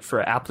to write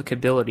for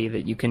applicability,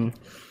 that you can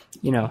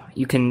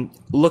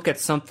look at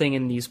something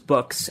in these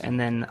books and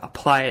then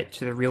apply it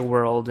to the real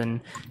world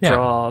and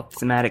draw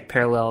thematic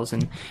parallels,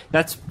 and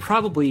that's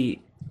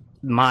probably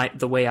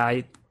the way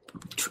I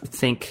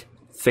think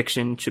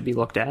fiction should be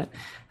looked at.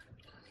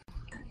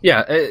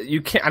 Yeah,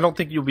 you can't. I don't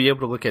think you'll be able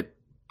to look at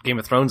Game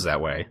of Thrones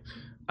that way.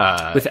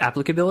 With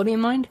applicability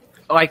in mind?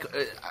 Like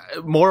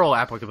moral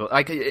applicability.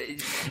 Like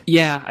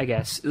yeah, I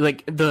guess.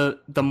 Like the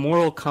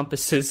moral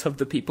compasses of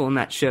the people in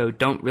that show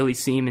don't really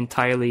seem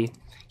entirely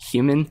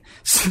human.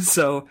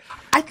 So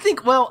I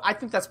think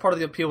that's part of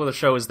the appeal of the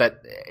show, is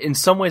that in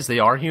some ways they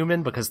are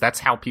human, because that's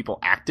how people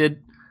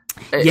acted.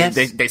 Yes.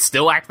 They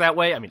still act that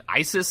way. I mean,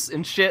 ISIS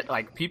and shit,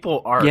 like,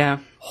 people are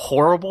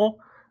horrible.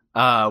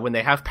 When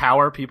they have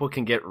power, people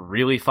can get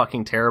really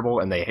fucking terrible,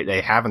 and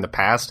they have in the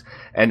past.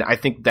 And I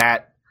think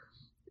that,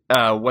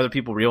 whether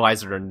people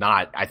realize it or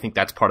not, I think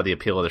that's part of the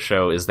appeal of the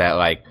show, is that,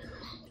 like,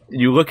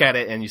 you look at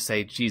it and you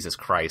say, Jesus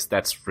Christ,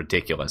 that's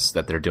ridiculous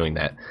that they're doing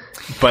that.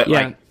 But,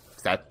 like,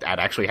 that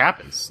actually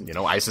happens. You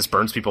know, ISIS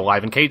burns people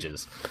alive in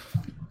cages.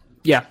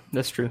 Yeah,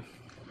 that's true.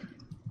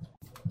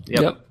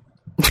 Yep.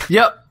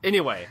 Yep.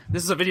 Anyway,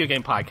 this is a video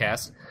game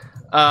podcast.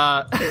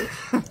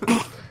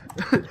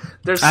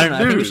 There's I don't know.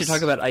 news. I think we should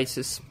talk about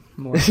ISIS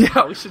more.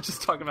 Yeah, we should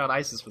just talk about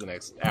ISIS for the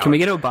next hour. Can we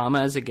get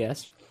Obama as a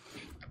guest?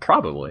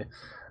 Probably.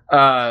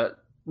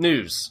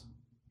 News.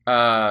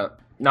 Not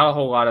a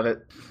whole lot of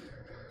it.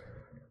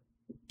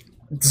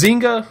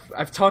 Zynga,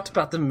 I've talked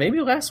about them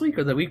maybe last week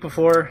or the week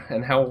before,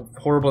 and how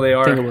horrible they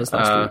are. I think it was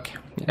last week.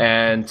 Yeah.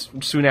 And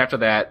soon after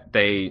that,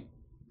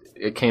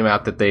 it came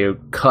out that they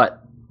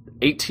cut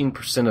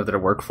 18% of their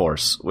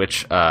workforce,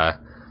 which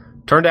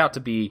turned out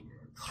to be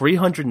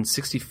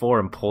 364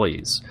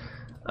 employees,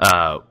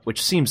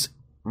 which seems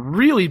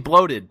really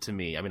bloated to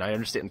me. I mean, I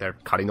understand they're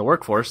cutting the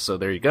workforce, so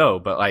there you go.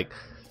 But, like,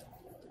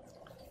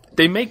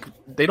 they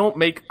don't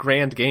make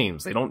grand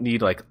games. They don't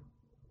need, like,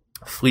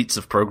 fleets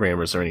of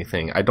programmers or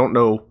anything. I don't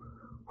know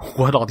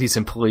what all these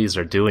employees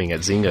are doing at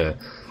Zynga.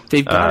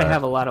 They've got to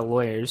have a lot of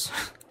lawyers.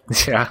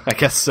 Yeah, I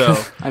guess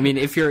so. I mean,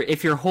 if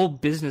your whole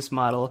business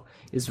model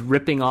is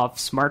ripping off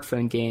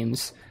smartphone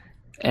games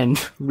and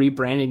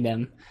rebranding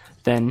them,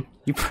 then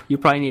you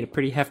probably need a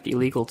pretty hefty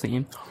legal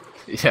team.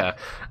 Yeah.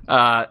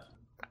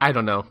 I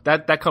don't know.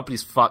 That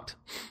company's fucked,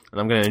 and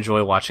I'm going to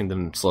enjoy watching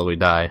them slowly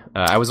die.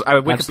 I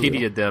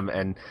Wikipedia'd them,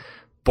 and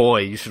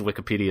boy, you should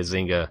Wikipedia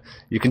Zynga.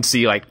 You can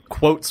see, like,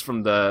 quotes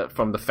from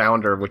the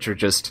founder, which are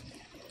just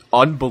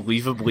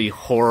unbelievably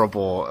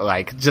horrible.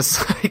 Like,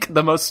 just like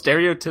the most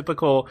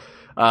stereotypical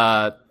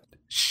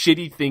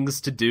shitty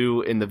things to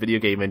do in the video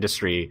game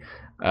industry.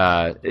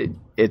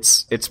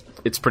 It's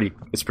pretty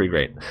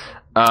great.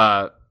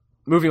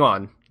 Moving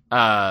on.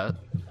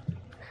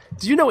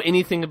 Do you know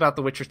anything about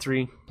The Witcher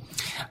 3?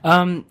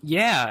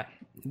 Yeah,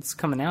 it's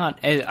coming out.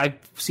 I've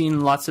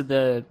seen lots of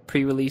the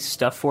pre-release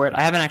stuff for it.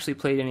 I haven't actually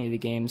played any of the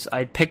games.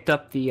 I picked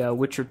up the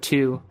Witcher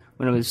 2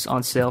 when it was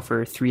on sale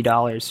for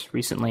 $3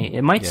 recently.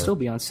 It might still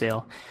be on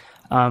sale,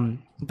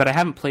 but I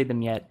haven't played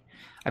them yet.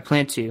 I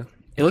plan to.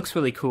 It looks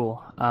really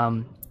cool.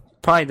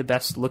 Probably the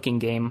best looking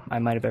game I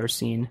might have ever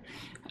seen.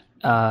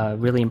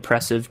 Really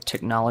impressive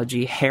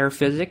technology. Hair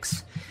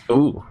physics.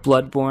 Ooh.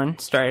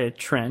 Bloodborne started a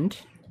trend.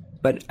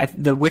 But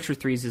the Witcher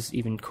 3's is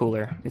even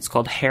cooler. It's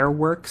called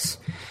Hairworks.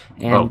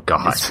 And oh,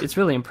 God. It's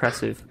really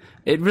impressive.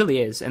 It really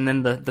is. And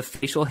then the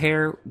facial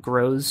hair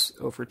grows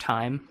over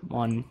time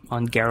on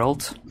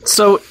Geralt.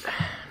 So,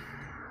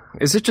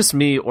 is it just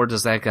me, or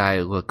does that guy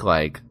look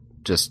like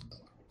just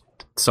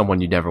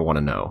someone you never want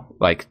to know?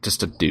 Like,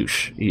 just a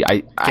douche.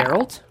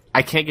 Geralt?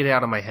 I can't get it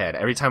out of my head.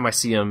 Every time I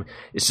see him,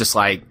 it's just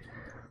like,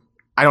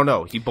 I don't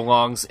know. He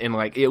belongs in,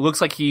 like, it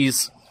looks like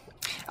he's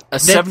a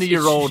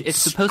 70-year-old it's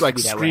supposed like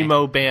to be that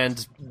screamo way.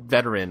 band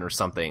veteran or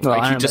something. Well,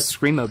 like, I he don't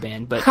just know about screamo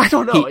band, but I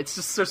don't know. It's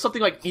just, there's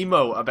something like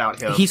emo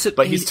about him.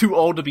 But he's too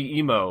old to be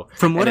emo.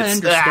 From what I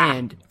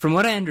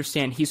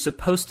understand, he's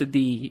supposed to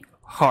be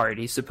hard.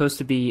 He's supposed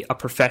to be a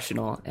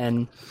professional,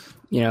 and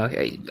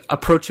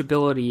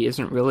approachability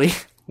isn't really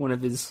one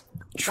of his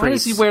traits. Why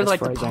does he wear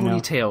like the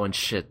ponytail and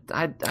shit?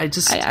 I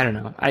don't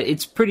know.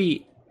 It's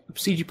pretty.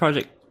 CG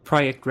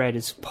Project Red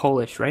is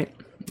Polish, right?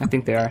 I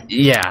think they are.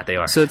 Yeah, they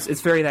are. So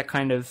it's very that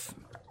kind of,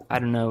 I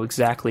don't know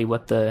exactly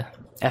what the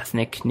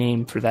ethnic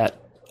name for that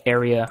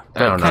area. I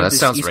don't know. Kind That of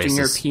sounds Eastern racist.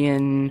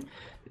 European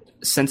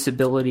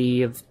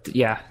sensibility of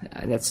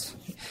that's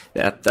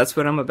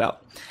what I'm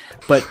about.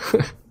 But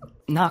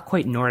not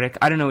quite Nordic.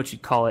 I don't know what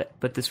you'd call it,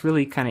 but this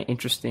really kind of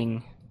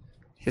interesting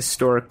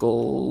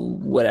historical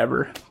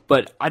whatever.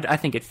 But I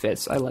think it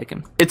fits. I like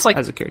him. It's like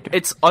as a character.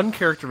 It's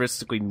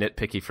uncharacteristically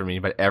nitpicky for me,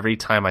 but every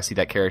time I see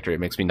that character, it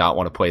makes me not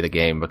want to play the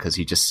game because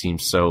he just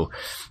seems so,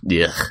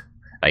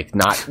 like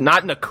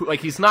not in a cool,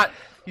 like he's not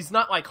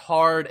like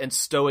hard and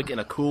stoic in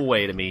a cool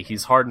way to me.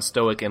 He's hard and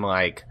stoic in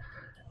like,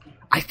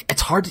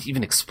 it's hard to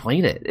even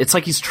explain it. It's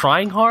like he's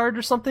trying hard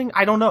or something.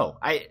 I don't know.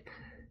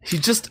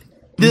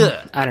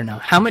 I don't know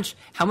how much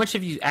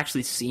have you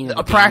actually seen of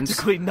the games?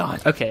 Practically none.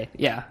 Okay,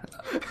 yeah.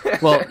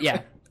 Well,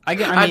 yeah. I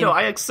mean, know.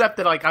 I accept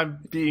that, like, I'm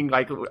being,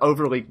 like,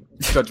 overly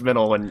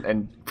judgmental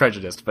and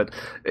prejudiced, but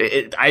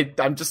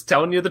I'm just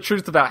telling you the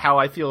truth about how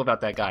I feel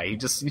about that guy. He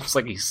just seems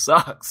like he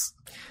sucks.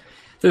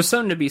 There's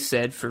something to be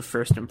said for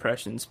first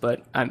impressions,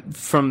 but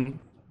from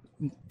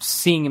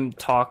seeing him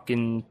talk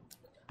in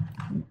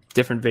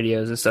different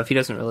videos and stuff,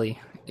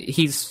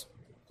 he's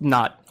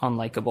not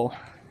unlikable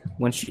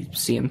once you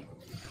see him.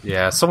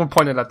 Yeah, someone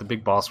pointed out the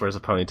Big Boss wears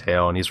a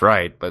ponytail, and he's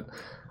right, but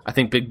I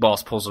think Big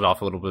Boss pulls it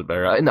off a little bit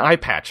better. An eye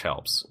patch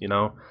helps, you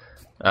know?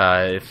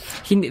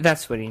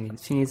 That's what he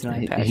needs. He needs an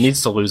eye patch. He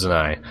needs to lose an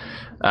eye.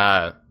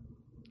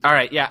 All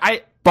right, yeah,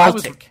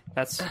 Baltic.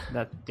 That's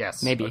that.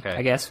 Yes. Maybe. Okay.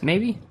 I guess.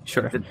 Maybe.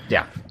 Sure.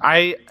 Yeah.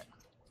 I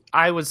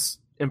was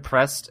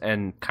impressed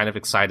and kind of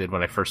excited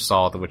when I first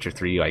saw the Witcher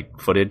 3 like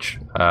footage.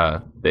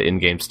 The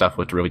in-game stuff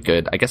looked really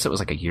good. I guess it was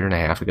like a year and a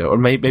half ago, or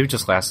maybe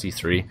just last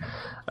E3.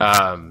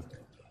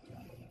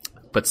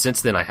 But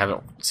since then, I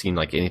haven't seen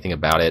like anything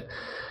about it.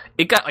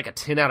 It got like a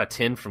 10 out of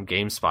 10 from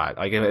GameSpot.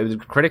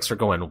 Like critics are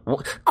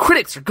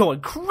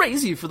going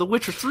crazy for The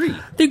Witcher 3.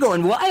 They're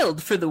going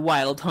wild for the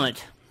Wild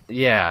Hunt.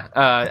 Yeah,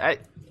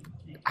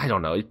 I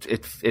don't know.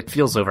 It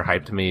feels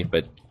overhyped to me,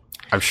 but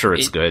I'm sure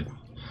it's good.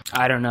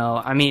 I don't know.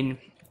 I mean,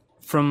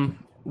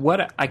 from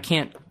what I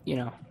can't,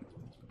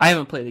 I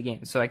haven't played the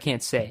game, so I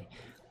can't say.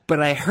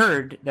 But I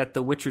heard that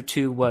The Witcher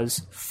 2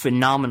 was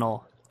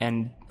phenomenal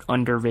and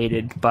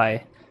underrated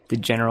by the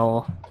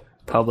general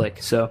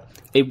public. So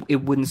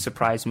it wouldn't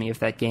surprise me if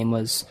that game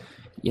was,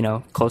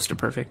 close to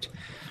perfect.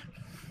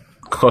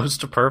 Close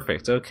to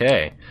perfect.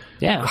 Okay.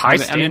 Yeah. High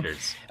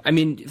standards. I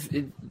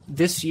mean,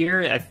 this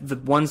year, the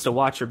ones to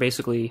watch are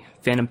basically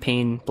Phantom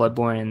Pain,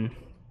 Bloodborne, and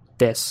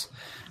this.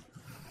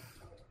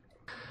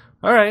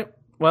 All right.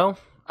 Well,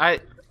 I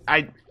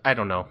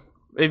don't know.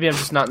 Maybe I'm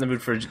just not in the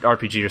mood for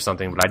RPG or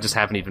something, but I just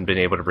haven't even been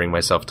able to bring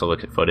myself to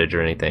look at footage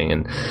or anything,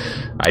 and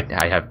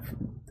I have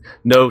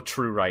no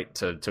true right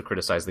to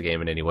criticize the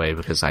game in any way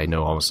because I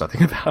know almost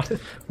nothing about it.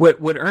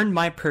 What earned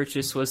my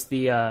purchase was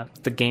the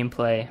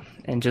gameplay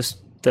and just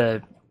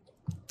the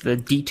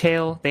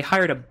detail. They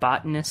hired a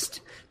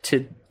botanist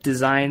to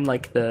design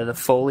like the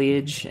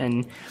foliage,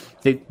 and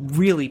they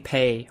really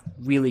pay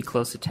really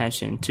close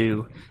attention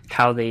to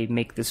how they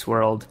make this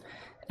world,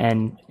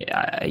 and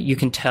you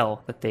can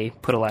tell that they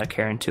put a lot of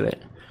care into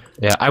it.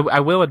 Yeah, I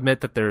will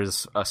admit that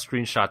there's a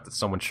screenshot that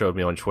someone showed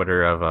me on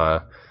Twitter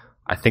of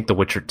I think The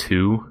Witcher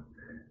 2.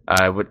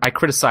 I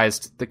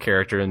criticized the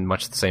character in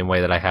much the same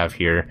way that I have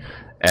here,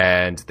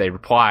 and they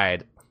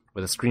replied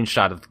with a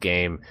screenshot of the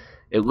game.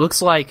 It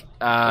looks like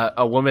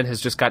a woman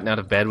has just gotten out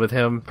of bed with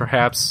him,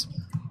 perhaps.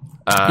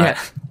 Yeah.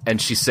 And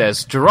she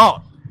says,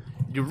 Geralt,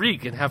 you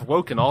reek and have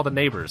woken all the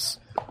neighbors.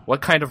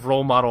 What kind of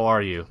role model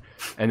are you?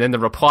 And then the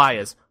reply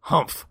is,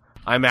 Humph,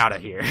 I'm out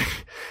of here.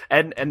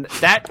 and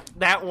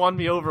that won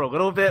me over a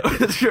little bit with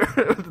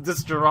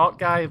this Geralt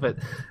guy, but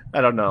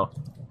I don't know.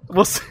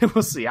 We'll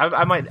see.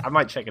 I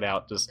might check it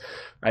out. Just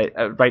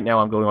right now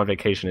I'm going on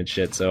vacation and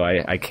shit, so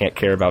I can't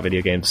care about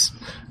video games.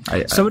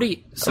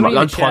 Somebody I'm in the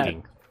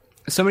unplugging. chat.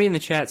 Somebody in the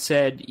chat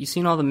said, "You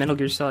seen all the Metal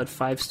Gear Solid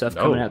 5 stuff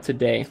coming out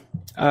today?"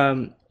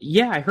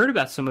 Yeah, I heard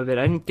about some of it.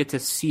 I didn't get to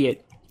see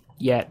it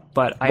yet,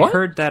 but I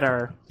heard that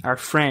our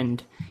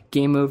friend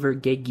Game Over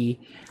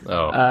Gigi,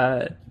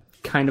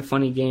 Kind of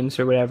Funny Games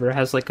or whatever,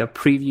 has like a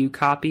preview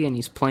copy and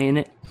he's playing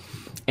it.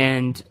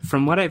 And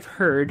from what I've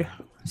heard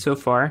so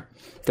far,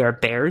 there are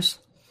bears,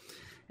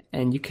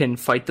 and you can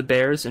fight the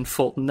bears and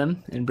Fulton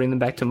them and bring them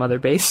back to Mother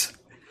Base.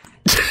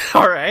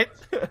 All right.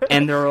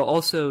 And there are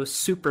also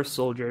super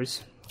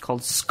soldiers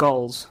called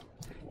Skulls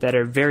that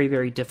are very,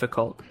 very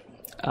difficult.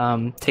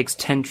 Takes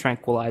 10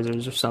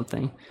 tranquilizers or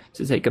something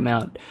to take them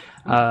out.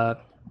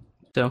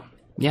 So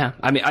yeah,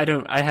 I mean,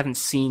 I haven't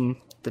seen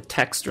the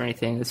text or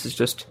anything. This is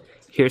just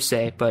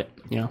hearsay, but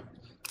it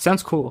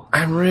sounds cool.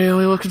 I'm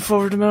really looking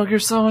forward to Metal Gear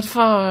Solid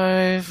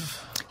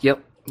 5.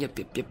 Yep.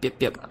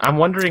 I'm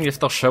wondering if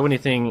they'll show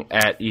anything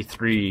at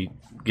E3,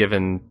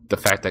 given the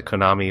fact that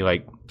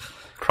Konami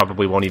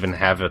probably won't even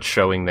have a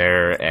showing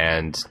there,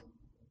 and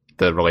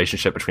the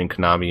relationship between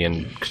Konami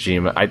and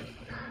Kojima.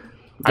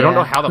 I don't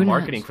know how the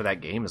marketing for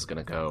that game is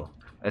going to go.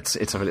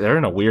 They're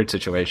in a weird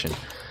situation.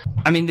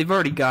 I mean, they've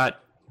already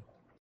got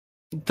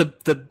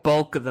the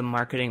bulk of the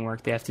marketing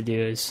work they have to do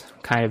is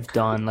kind of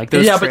done. Like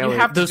those but you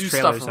have to do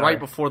stuff right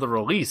before the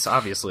release,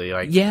 obviously.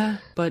 Yeah,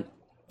 but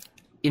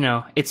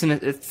it's in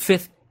a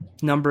fifth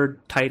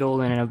numbered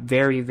title in a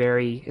very,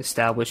 very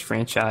established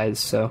franchise.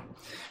 So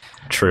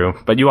true,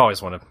 but you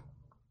always want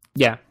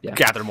to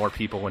gather more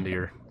people into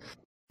your.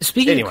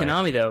 Speaking of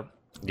Konami, though,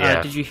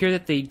 did you hear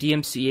that they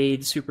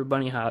DMCA'd Super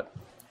Bunny Hop?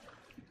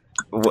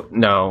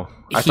 No,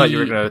 I thought you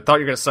were gonna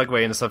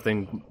segue into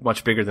something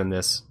much bigger than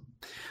this.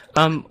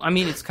 I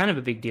mean, it's kind of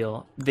a big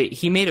deal.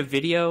 He made a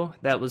video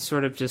that was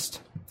sort of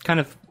just kind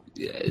of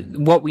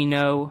what we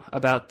know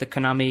about the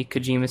Konami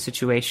Kojima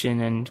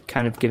situation and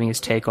kind of giving his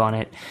take on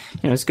it.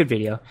 It's a good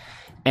video,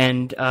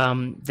 and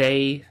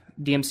they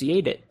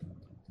DMCA'd it.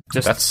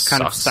 just That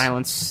kind of sucks.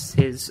 silence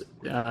his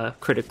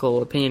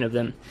critical opinion of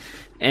them.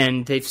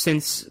 And they've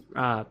since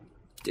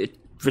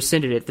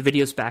rescinded it. The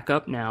video's back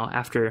up now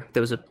after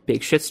there was a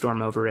big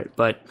shitstorm over it,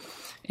 but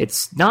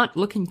it's not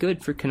looking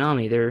good for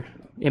Konami. They're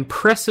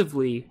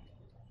impressively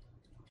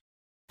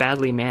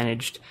badly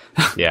managed.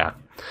 Yeah,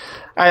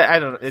 I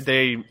don't.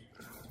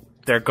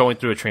 They're going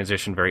through a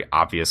transition very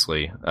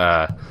obviously,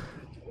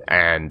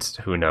 and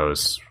who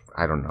knows?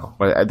 I don't know.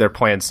 Their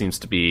plan seems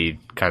to be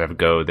kind of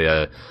go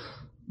the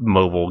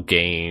mobile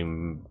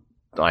game,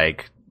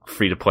 like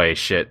free to play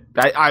shit.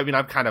 I mean,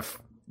 I'm kind of.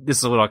 This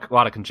is a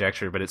lot of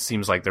conjecture, but it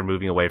seems like they're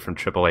moving away from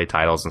AAA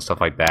titles and stuff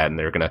like that, and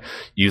they're going to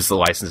use the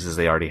licenses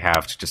they already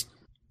have to just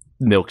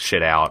milk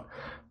shit out.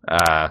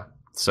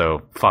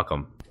 So fuck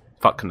them.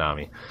 Fuck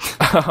Konami.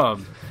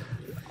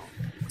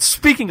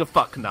 Speaking of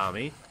fuck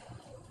Konami,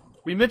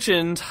 we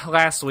mentioned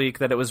last week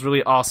that it was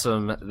really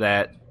awesome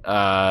that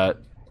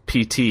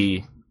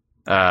PT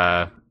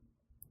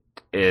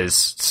is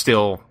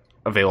still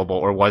available,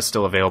 or was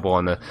still available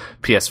on the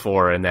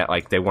PS4, and that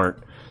like they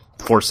weren't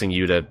forcing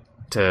you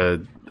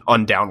to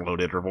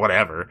undownload it or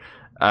whatever.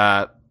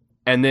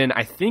 And then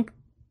I think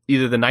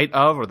either the night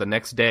of or the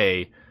next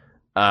day,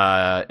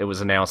 it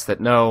was announced that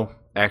no,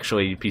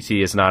 actually PT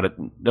is no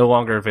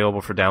longer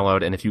available for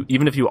download, and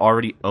even if you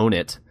already own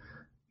it,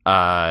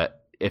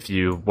 if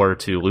you were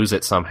to lose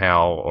it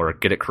somehow or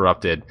get it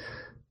corrupted,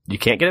 you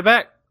can't get it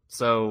back.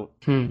 So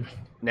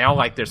now,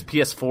 like, there's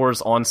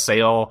PS4s on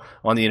sale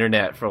on the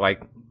internet for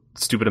like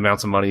stupid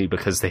amounts of money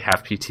because they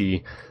have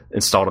PT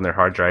installed on their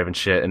hard drive and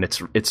shit, and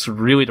it's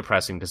really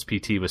depressing because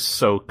PT was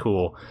so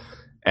cool,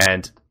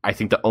 and I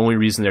think the only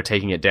reason they're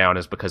taking it down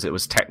is because it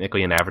was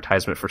technically an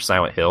advertisement for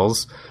Silent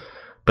Hills.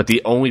 But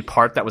the only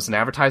part that was an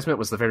advertisement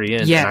was the very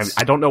end. Yes. And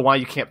I don't know why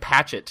you can't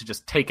patch it to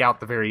just take out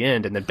the very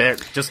end and then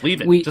just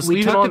leave it. We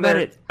leave talked it on about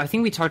there. it. I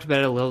think we talked about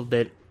it a little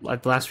bit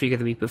like last week or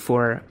the week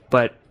before,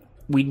 but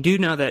we do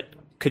know that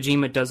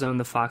Kojima does own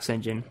the Fox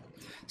engine,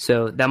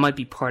 so that might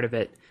be part of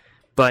it.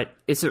 But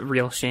it's a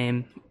real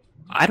shame.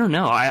 I don't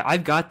know.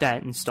 I've got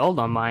that installed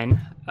on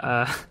mine.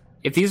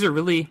 If these are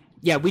really...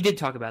 Yeah, we did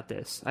talk about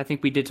this. I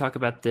think we did talk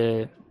about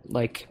the,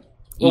 like...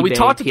 Well, we eBay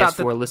talked PS4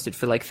 about listed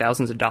for like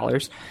thousands of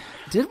dollars.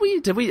 Did we?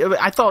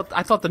 I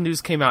thought the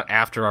news came out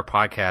after our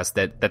podcast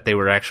that they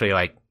were actually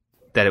like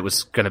that it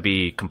was going to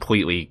be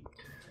completely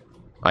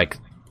like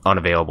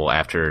unavailable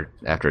after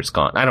it's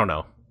gone. I don't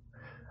know.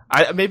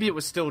 Maybe it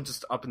was still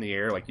just up in the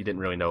air, like you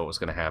didn't really know what was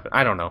going to happen.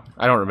 I don't know.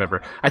 I don't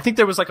remember. I think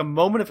there was like a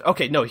moment of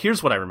okay. No,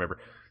 here's what I remember.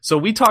 So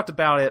we talked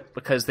about it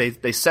because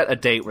they set a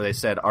date where they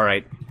said, all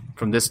right,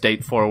 from this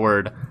date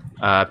forward,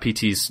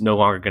 PT's no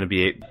longer going to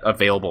be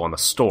available on the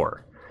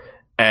store.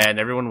 And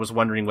everyone was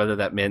wondering whether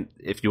that meant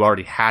if you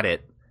already had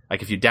it,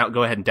 like if you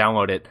go ahead and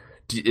download it,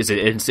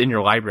 it's in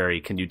your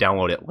library, can you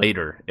download it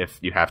later if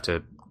you have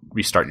to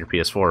restart your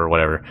PS4 or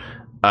whatever?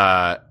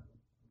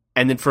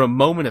 And then for a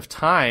moment of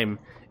time,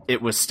 it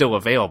was still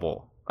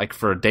available. Like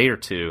for a day or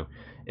two,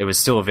 it was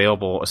still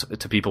available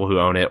to people who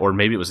own it, or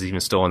maybe it was even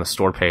still on the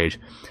store page.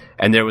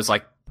 And there was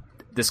like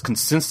this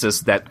consensus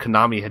that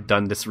Konami had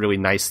done this really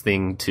nice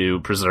thing to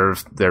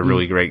preserve their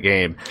really great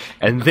game.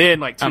 And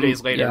then, like, 2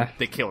 days later,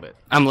 they killed it.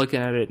 I'm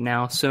looking at it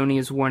now. Sony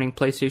is warning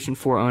PlayStation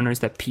 4 owners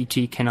that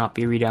PT cannot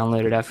be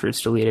re-downloaded after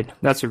it's deleted.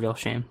 That's a real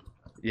shame.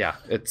 Yeah,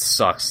 it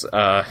sucks.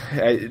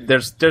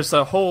 There's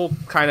a whole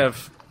kind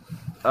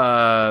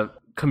of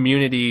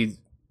community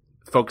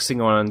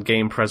focusing on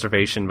game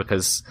preservation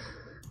because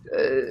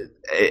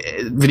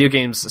video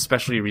games,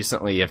 especially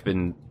recently, have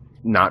been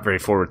not very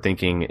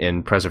forward-thinking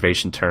in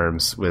preservation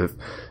terms with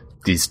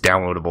these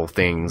downloadable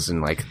things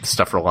and like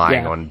stuff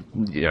relying on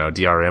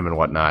DRM and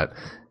whatnot.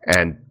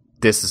 And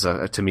this is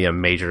to me a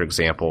major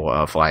example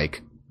of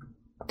like,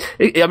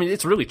 I mean,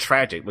 it's really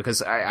tragic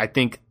because I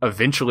think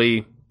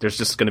eventually there's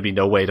just going to be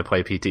no way to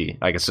play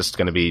PT. Like it's just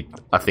going to be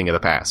a thing of the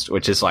past,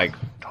 which is like,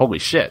 holy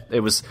shit.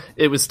 It was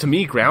to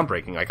me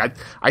groundbreaking. Like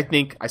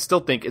I still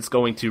think it's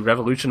going to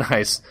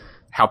revolutionize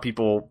how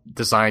people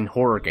design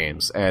horror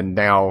games, and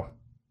now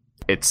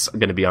it's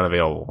going to be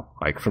unavailable,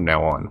 like, from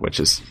now on, which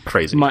is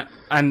crazy.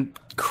 I'm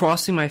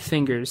crossing my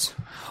fingers,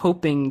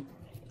 hoping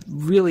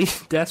really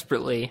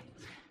desperately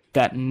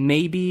that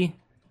maybe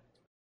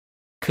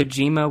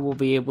Kojima will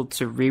be able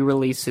to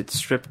re-release it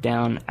stripped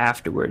down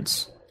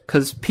afterwards.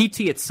 Because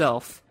PT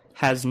itself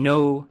has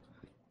no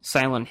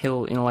Silent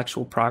Hill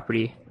intellectual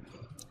property.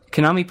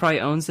 Konami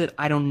probably owns it,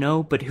 I don't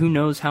know, but who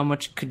knows how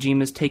much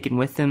Kojima's taken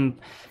with him,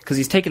 because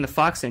he's taken the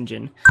Fox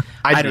engine.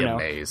 I don't know.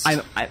 Amazed.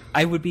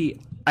 I would be...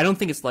 I don't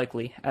think it's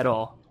likely at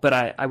all, but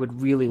I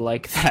would really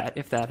like that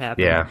if that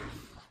happened. Yeah.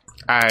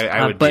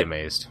 I would be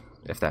amazed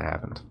if that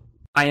happened.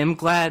 I am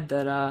glad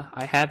that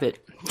I have it,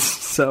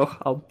 so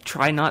I'll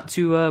try not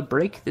to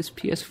break this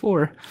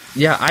PS4.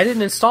 Yeah, I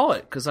didn't install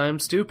it because I'm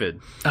stupid.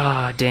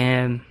 Ah,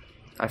 damn.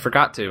 I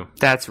forgot to.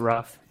 That's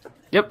rough.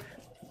 Yep.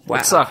 Wow.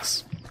 It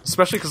sucks.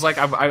 Especially because like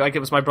it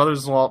was my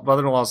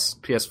brother-in-law's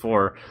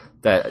PS4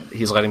 that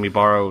he's letting me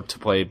borrow to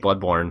play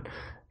Bloodborne.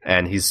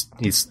 and he's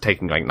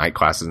taking like night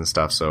classes and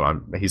stuff.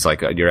 So he's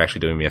like, you're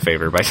actually doing me a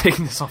favor by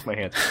taking this off my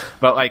hands.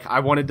 But like,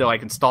 I wanted to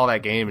like install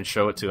that game and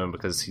show it to him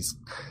because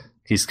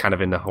he's kind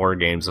of into horror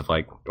games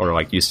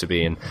or used to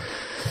be, and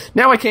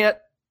now I can't.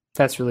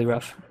 That's really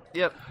rough.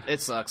 Yep,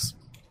 it sucks.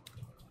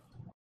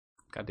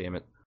 God damn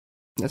it.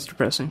 That's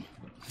depressing.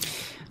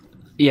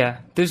 Yeah,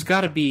 there's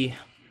got to be,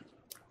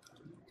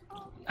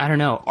 I don't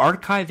know,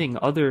 archiving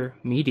other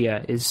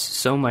media is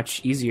so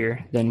much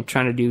easier than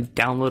trying to do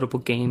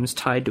downloadable games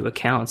tied to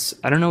accounts.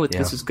 I don't know what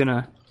this is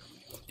gonna.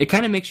 It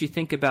kind of makes you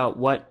think about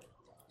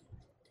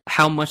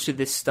how much of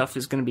this stuff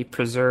is going to be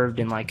preserved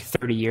in like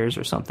 30 years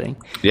or something.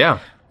 Yeah.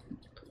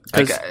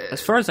 Because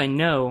as far as I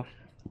know,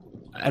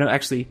 I don't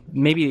actually.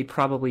 Maybe they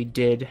probably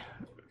did.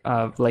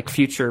 Like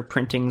future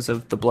printings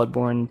of the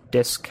Bloodborne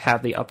disc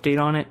have the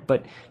update on it,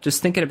 but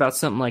just thinking about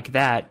something like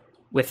that,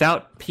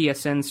 without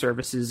PSN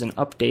services and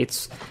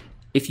updates,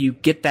 if you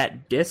get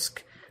that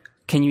disc,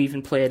 can you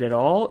even play it at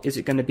all? Is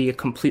it going to be a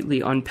completely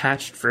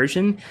unpatched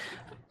version?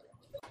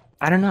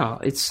 I don't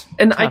know.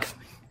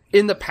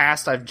 In the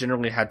past, I've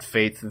generally had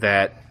faith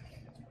that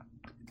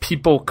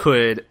people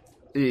could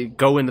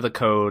go into the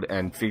code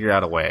and figure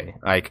out a way.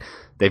 Like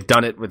they've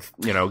done it with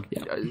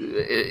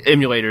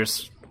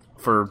emulators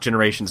for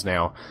generations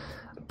now.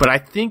 But I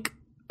think,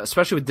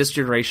 especially with this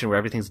generation where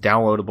everything's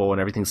downloadable and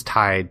everything's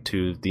tied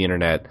to the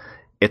internet,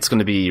 it's going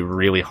to be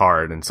really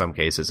hard in some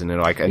cases, and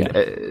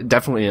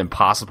definitely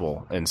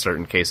impossible in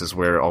certain cases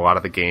where a lot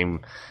of the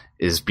game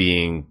is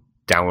being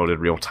downloaded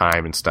real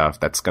time and stuff.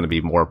 That's going to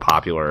be more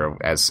popular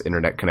as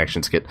internet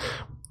connections get,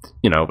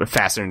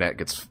 fast internet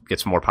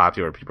gets more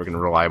popular. People are going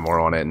to rely more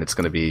on it, and it's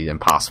going to be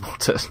impossible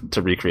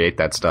to recreate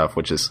that stuff,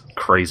 which is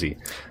crazy.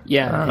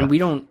 Yeah, and we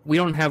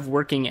don't have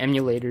working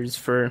emulators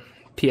for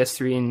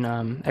PS3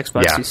 and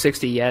Xbox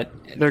 360 yet.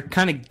 They're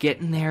kind of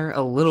getting there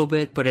a little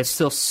bit, but it's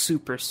still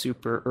super,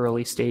 super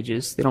early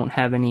stages. They don't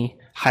have any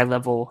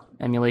high-level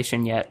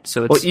emulation yet,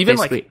 so it's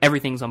basically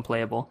everything's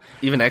unplayable.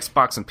 Even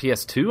Xbox and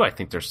PS2, I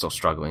think they're still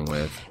struggling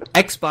with.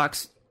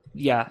 Xbox,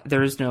 yeah,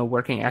 there is no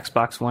working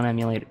Xbox One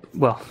emulator.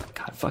 Well,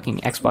 God,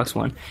 fucking Xbox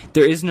One.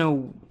 There is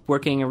no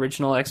working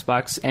original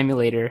Xbox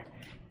emulator.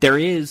 There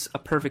is a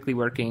perfectly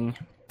working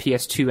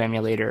PS2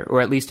 emulator,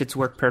 or at least it's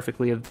worked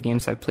perfectly of the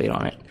games I've played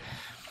on it.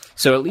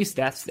 So at least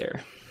that's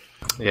there.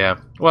 Yeah.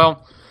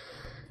 Well,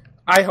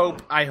 I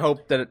hope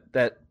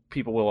that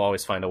people will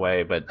always find a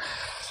way, but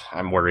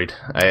I'm worried.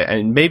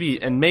 And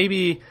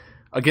maybe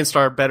against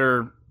our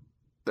better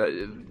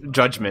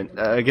judgment,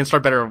 against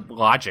our better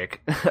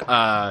logic,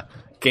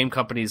 game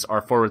companies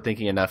are forward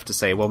thinking enough to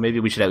say, well, maybe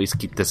we should at least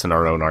keep this in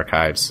our own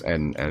archives,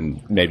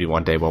 and maybe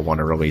one day we'll want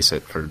to release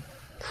it for.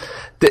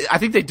 I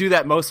think they do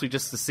that mostly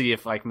just to see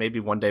if, like,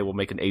 maybe one day we'll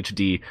make an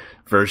HD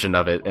version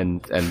of it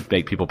and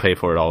make people pay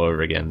for it all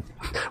over again.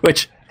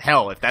 Which,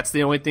 hell, if that's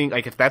the only thing,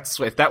 like, if that's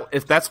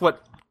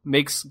what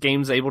makes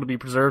games able to be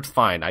preserved,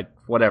 fine.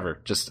 Whatever.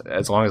 Just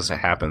as long as it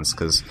happens,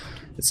 because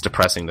it's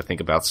depressing to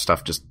think about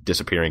stuff just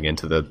disappearing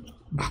into the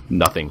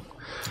nothing.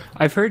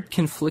 I've heard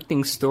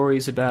conflicting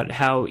stories about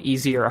how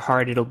easy or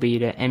hard it'll be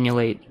to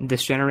emulate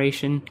this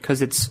generation,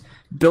 because it's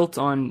built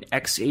on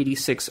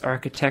x86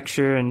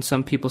 architecture, and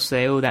some people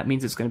say, oh, that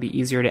means it's going to be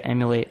easier to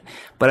emulate.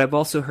 But I've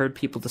also heard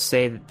people to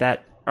say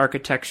that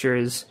architecture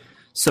is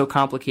so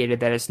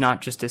complicated that it's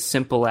not just as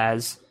simple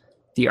as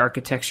the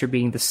architecture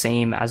being the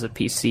same as a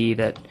PC,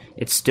 that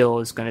it still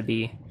is going to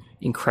be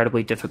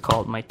incredibly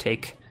difficult. It might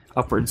take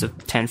upwards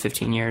of 10,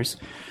 15 years.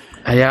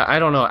 Yeah, I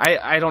don't know.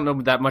 I don't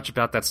know that much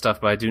about that stuff,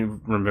 but I do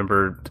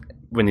remember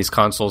when these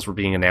consoles were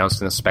being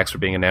announced and the specs were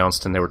being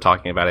announced and they were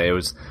talking about it, it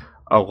was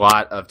a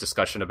lot of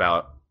discussion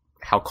about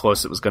how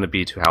close it was going to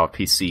be to how a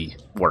PC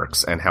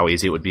works and how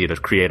easy it would be to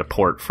create a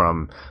port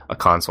from a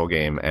console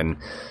game. And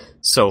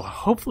so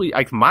hopefully,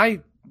 like, from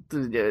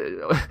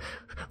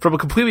a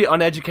completely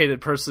uneducated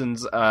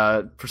person's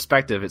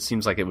perspective, it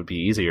seems like it would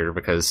be easier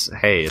because,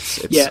 hey,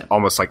 it's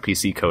almost like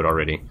PC code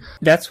already.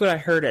 That's what I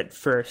heard at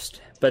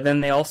first. But then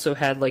they also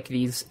had, like,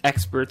 these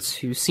experts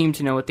who seemed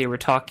to know what they were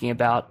talking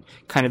about,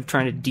 kind of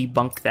trying to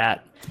debunk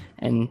that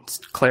and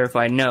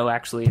clarify, no,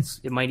 actually,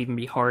 it might even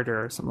be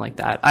harder or something like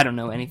that. I don't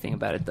know anything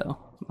about it, though.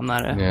 I'm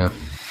not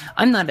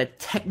a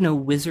techno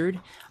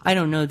wizard. I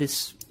don't know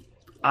this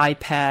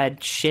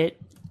iPad shit.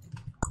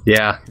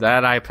 Yeah,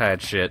 that iPad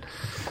shit.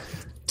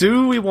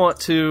 Do we want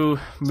to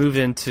move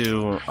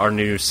into our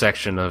new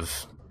section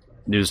of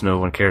news no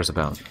one cares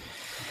about?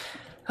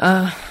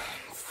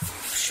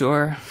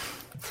 Sure.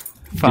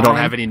 Fine. You don't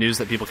have any news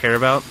that people care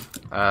about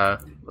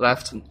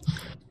left?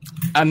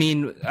 I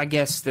mean, I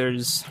guess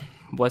there's...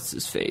 What's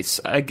his face?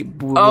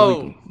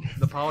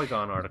 The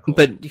Polygon article.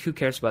 But who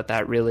cares about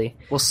that, really?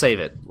 We'll save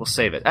it.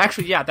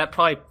 Actually, yeah, that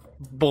probably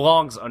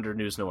belongs under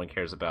news no one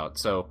cares about.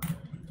 So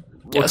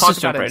we'll talk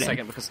about it in a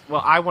second because,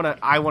 well, I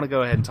want to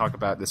go ahead and talk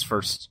about this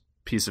first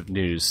piece of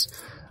news.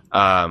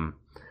 The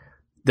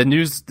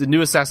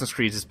new Assassin's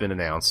Creed has been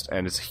announced,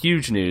 and it's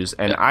huge news.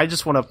 And I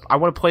want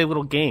to play a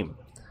little game.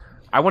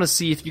 I want to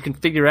see if you can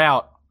figure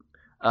out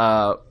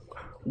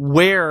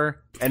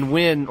where and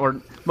when,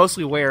 or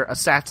mostly where,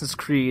 Assassin's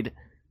Creed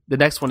the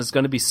next one is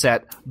going to be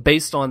set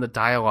based on the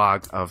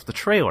dialogue of the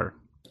trailer.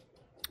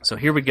 So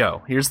here we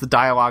go. Here's the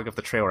dialogue of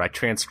the trailer. I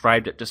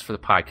transcribed it just for the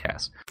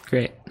podcast.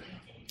 Great.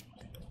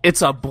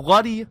 It's a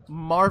bloody,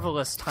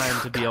 marvelous time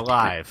to be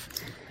alive.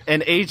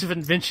 An age of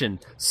invention.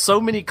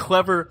 So many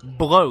clever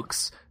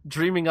blokes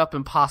dreaming up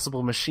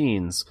impossible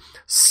machines,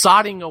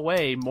 sodding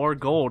away more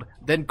gold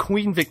than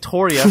Queen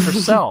Victoria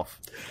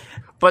herself.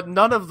 But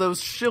none of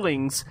those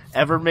shillings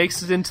ever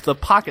makes it into the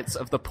pockets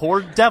of the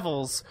poor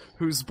devils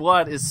whose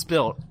blood is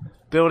spilt,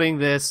 building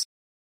this...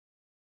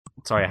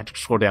 Sorry, I had to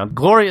scroll down.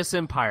 Glorious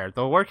empire.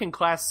 The working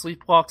class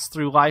sleepwalks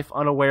through life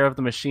unaware of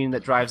the machine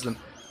that drives them.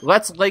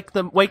 Let's wake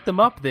them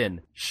up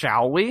then,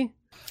 shall we?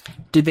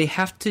 Did they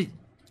have to...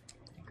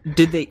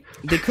 They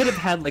could have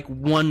had like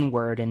one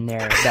word in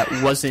there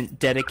that wasn't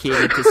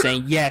dedicated to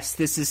saying, yes,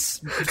 this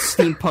is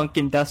steampunk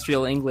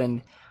industrial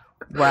England.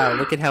 Wow,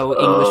 look at how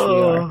English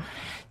we are.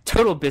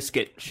 Total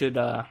Biscuit should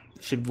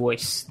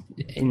voice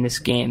in this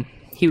game.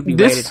 He would be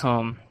right at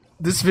home.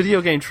 This video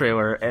game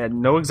trailer,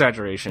 and no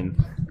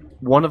exaggeration,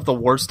 one of the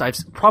worst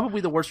probably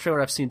the worst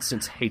trailer I've seen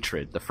since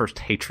Hatred, the first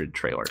Hatred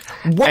trailer.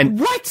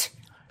 What?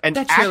 And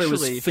that trailer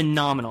was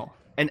phenomenal.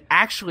 And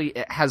actually,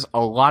 it has a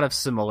lot of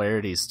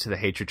similarities to the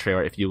Hatred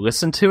trailer. If you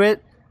listen to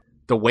it,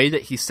 the way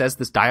that he says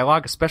this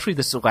dialogue, especially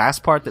this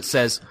last part that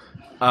says,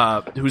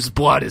 whose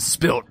blood is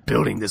spilt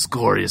building this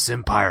glorious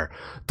empire,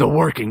 the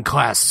working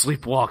class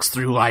sleepwalks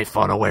through life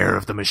unaware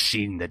of the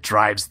machine that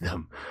drives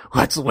them.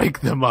 Let's wake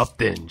them up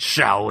then,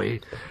 shall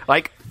we?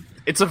 Like,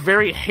 it's a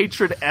very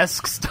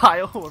Hatred-esque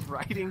style of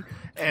writing,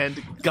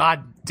 and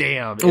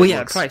goddamn, it it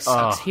looks, probably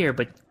sucks here,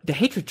 but the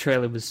Hatred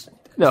trailer was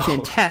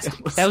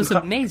fantastic. That was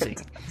amazing.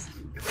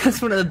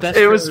 That's one of the best.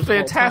 It was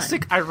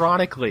fantastic,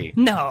 ironically.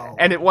 No,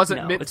 and it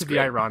wasn't meant to be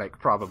ironic.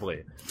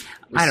 Probably.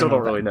 I still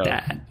don't really know.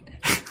 That.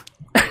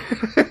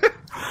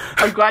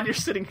 I'm glad you're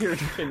sitting here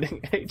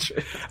defending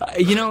Hatred.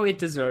 It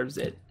deserves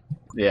it.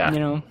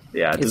 Yeah.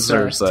 It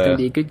deserves. It's going to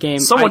be a good game.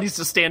 Someone needs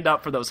to stand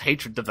up for those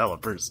Hatred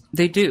developers.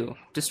 They do.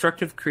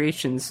 Destructive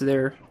Creations.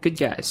 They're good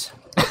guys.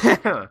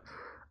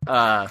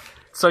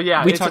 So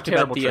yeah, we it's talked a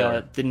terrible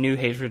about the new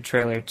Hatred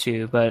trailer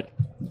too, but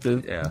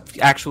the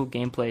actual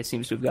gameplay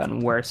seems to have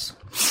gotten worse.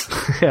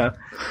 Yeah.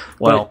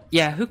 Well.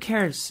 But, who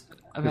cares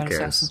about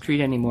Assassin's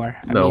Creed anymore?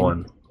 No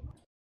one.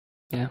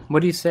 Yeah. What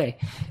do you say?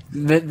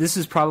 This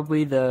is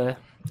probably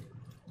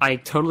I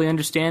totally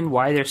understand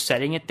why they're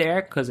setting it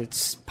there, because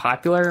it's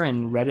popular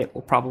and Reddit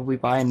will probably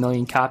buy 1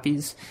 million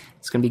copies.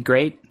 It's going to be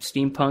great.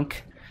 Steampunk.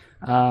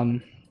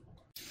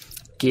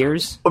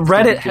 Gears.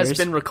 Reddit has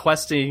been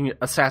requesting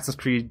Assassin's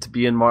Creed to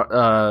be in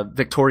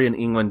Victorian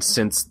England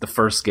since the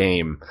first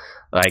game.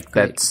 Like,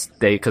 that's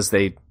because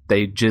they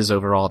jizz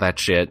over all that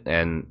shit,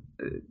 and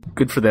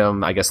good for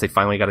them. I guess they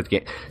finally got a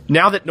game.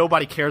 Now that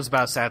nobody cares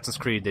about Assassin's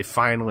Creed, they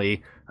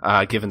finally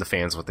given the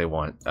fans what they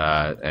want,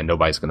 and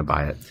nobody's going to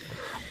buy it.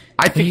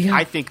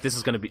 I think this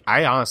is going to be.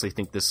 I honestly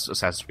think this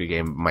Assassin's Creed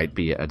game might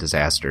be a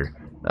disaster.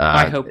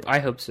 I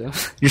hope so.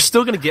 You're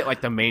still going to get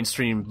like the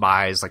mainstream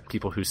buys, like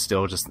people who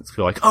still just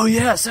feel like, oh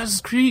yeah, Assassin's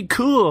Creed,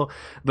 cool.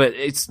 But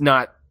it's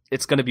not.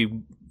 It's going to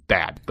be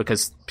bad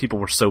because people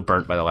were so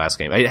burnt by the last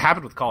game. It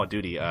happened with Call of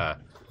Duty.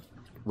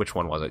 Which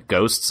one was it?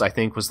 Ghosts, I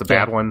think, was the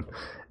bad one,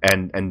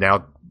 and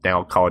now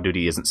Call of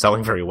Duty isn't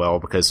selling very well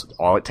because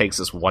all it takes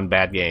is one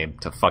bad game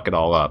to fuck it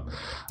all up.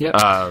 Yep.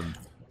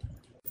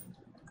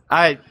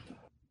 I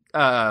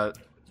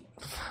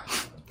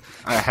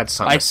had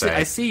something to say.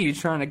 I see you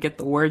trying to get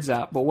the words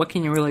out, but what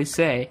can you really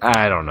say?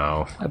 I don't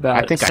know.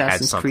 About I think Assassin's I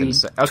had something Creed to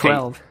say. Okay,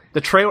 12.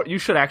 The trailer. You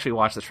should actually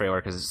watch the trailer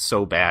because it's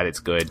so bad, it's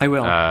good. I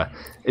will.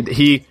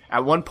 He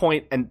at one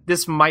point, and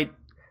this might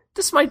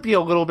be a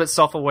little bit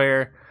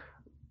self-aware.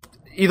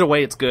 Either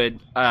way, it's good.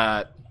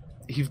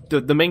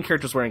 The main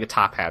character's wearing a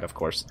top hat, of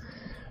course.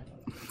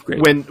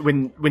 Great.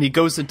 When he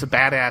goes into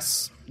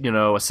badass,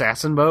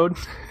 assassin mode,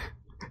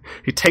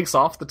 he takes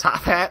off the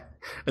top hat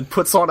and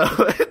puts on a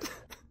hood,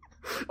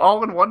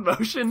 all in one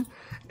motion,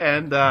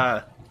 and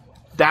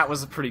that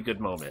was a pretty good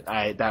moment.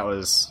 I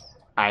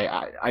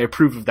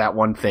approve of that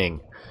one thing,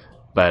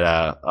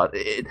 but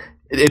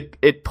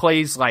it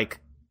plays like,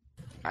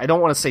 I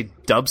don't want to say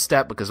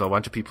dubstep because a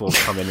bunch of people will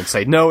come in and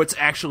say no, it's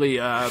actually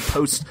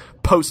post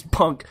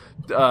punk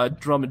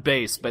drum and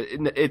bass, but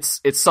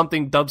it's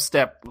something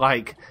dubstep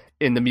like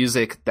in the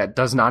music that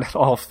does not at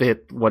all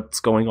fit what's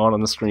going on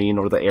the screen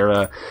or the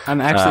era.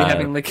 I'm actually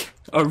having like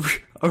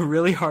a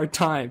really hard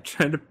time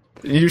trying to.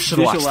 You should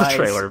watch the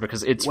trailer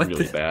because it's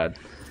really bad.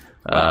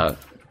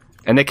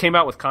 And they came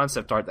out with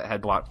concept art that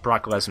had Brock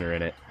Lesnar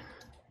in it.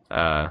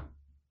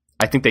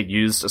 I think they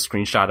used a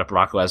screenshot of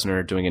Brock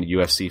Lesnar doing a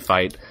UFC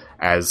fight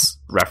as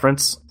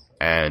reference,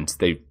 and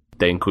they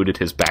included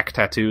his back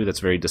tattoo that's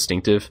very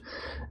distinctive.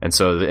 And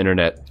so the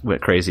internet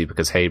went crazy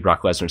because, hey,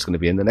 Brock Lesnar's going to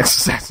be in the next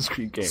Assassin's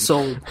Creed game.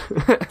 Sold.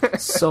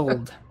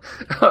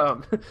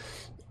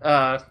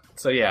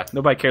 So yeah,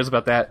 nobody cares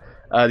about that.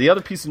 The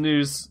other piece of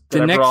news that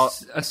the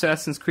next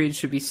Assassin's Creed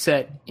should be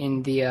set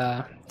in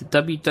the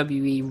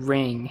WWE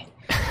ring,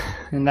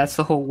 and that's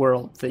the whole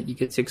world that you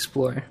get to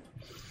explore.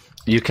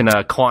 You can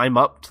climb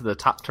up to the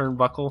top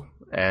turnbuckle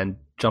and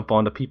jump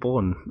onto people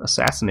and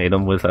assassinate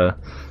them with a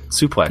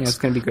suplex. Yeah, it's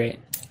going to be great.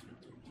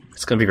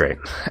 It's going to be great.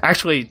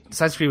 Actually,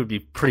 Assassin's Creed would be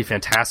pretty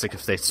fantastic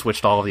if they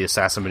switched all of the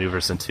assassin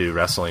maneuvers into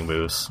wrestling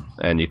moves,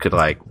 and you could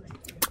like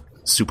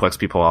suplex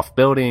people off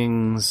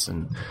buildings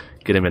and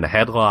get them into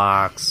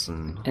headlocks,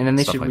 and then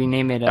they should like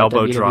rename it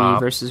elbow WWE drop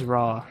versus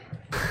Raw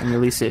and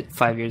release it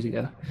 5 years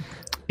ago.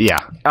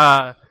 Yeah.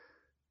 I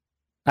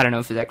don't know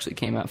if it actually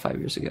came out 5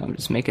 years ago. I'm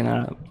just making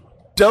that up.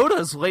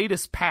 Dota's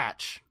latest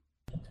patch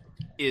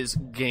is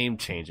game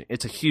changing.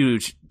 It's a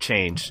huge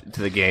change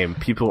to the game.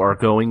 People are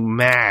going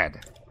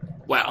mad.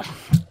 Wow.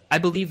 I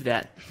believe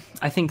that.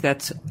 I think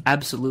that's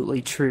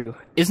absolutely true.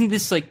 Isn't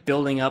this like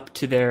building up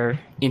to their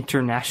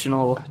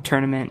international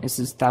tournament?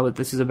 Is that what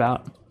this is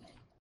about?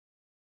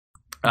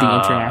 The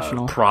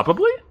international?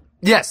 Probably.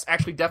 Yes,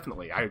 actually,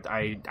 definitely.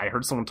 I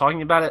heard someone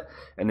talking about it,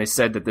 and they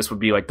said that this would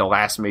be like the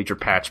last major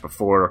patch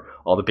before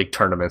all the big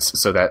tournaments,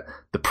 so that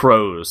the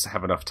pros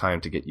have enough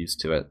time to get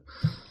used to it.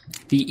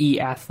 The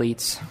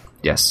e-athletes.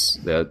 Yes,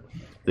 the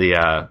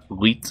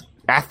elite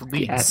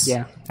athletes.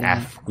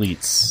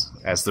 Athletes,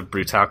 as the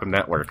Brutalcom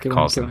Network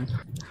calls them.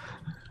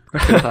 I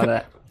should have thought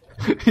of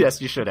that.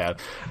 Yes, you should have.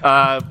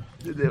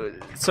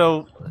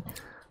 So,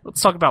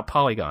 let's talk about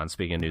Polygon,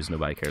 speaking of news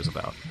nobody cares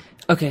about.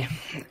 Okay.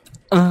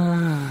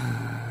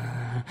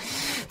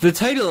 The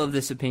title of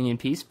this opinion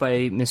piece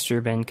by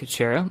Mr. Ben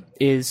Kuchera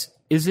is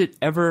it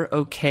ever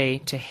okay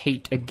to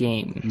hate a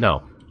game?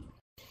 No.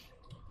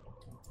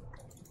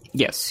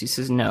 Yes, he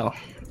says no.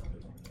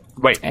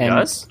 Wait, he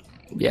does?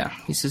 Yeah,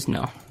 he says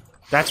no.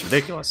 That's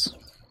ridiculous.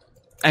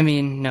 I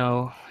mean,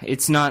 no,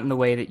 it's not in the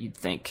way that you'd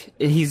think.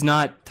 He's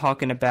not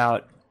talking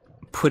about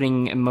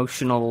putting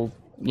emotional,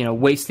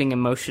 wasting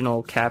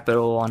emotional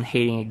capital on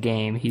hating a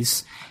game.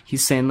 He's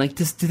saying, like,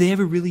 do they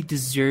ever really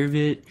deserve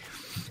it?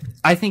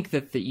 I think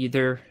that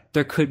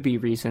there could be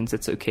reasons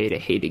it's okay to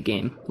hate a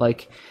game.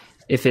 Like,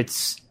 if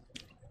it's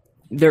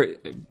there,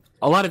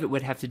 a lot of it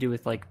would have to do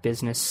with like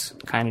business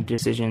kind of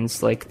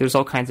decisions. Like, there's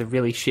all kinds of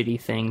really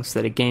shitty things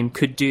that a game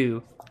could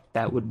do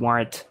that would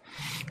warrant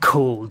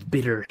cold,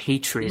 bitter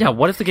hatred. Yeah,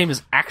 what if the game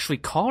is actually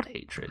called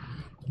Hatred?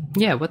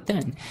 Yeah, what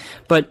then?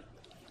 But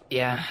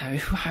yeah,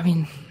 I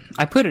mean,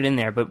 I put it in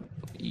there, but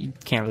you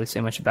can't really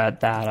say much about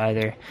that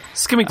either.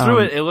 Skimming through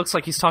it, it looks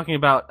like he's talking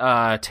about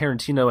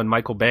Tarantino and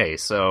Michael Bay,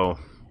 so...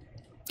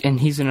 And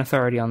he's an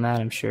authority on that,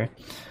 I'm sure.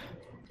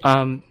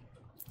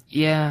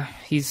 Yeah,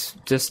 he's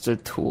just a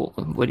tool.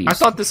 I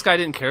thought this guy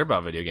didn't care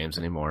about video games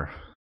anymore.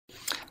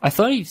 I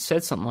thought he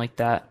said something like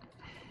that.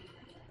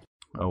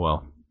 Oh,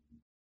 well.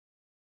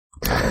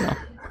 I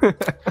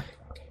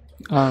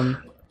don't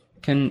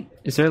know.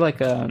 Is there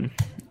like a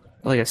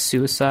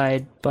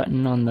suicide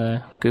button on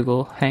the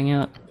Google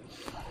Hangout?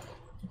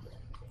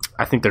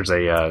 I think there's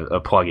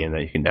a plugin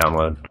that you can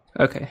download.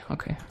 Okay.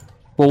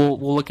 Well,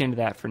 we'll look into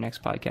that for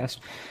next podcast.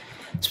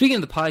 Speaking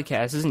of the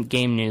podcast, this isn't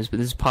game news, but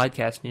this is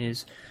podcast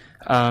news.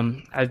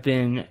 I've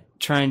been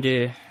trying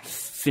to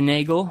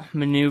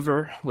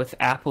maneuver with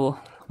Apple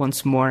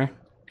once more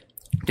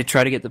to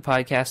try to get the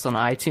podcast on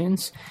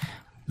iTunes.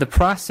 The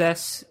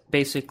process,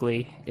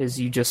 basically, is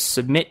you just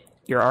submit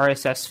your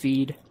RSS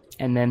feed,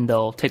 and then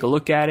they'll take a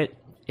look at it.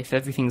 If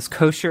everything's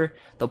kosher,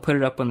 they'll put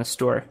it up on the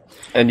store.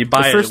 And you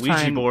buy a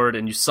Ouija board,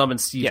 and you summon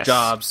Steve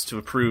Jobs to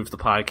approve the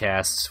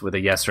podcast with a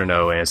yes or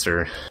no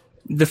answer.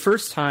 The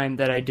first time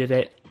that I did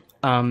it,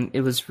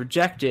 it was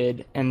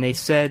rejected, and they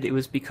said it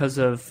was because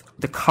of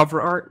the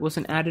cover art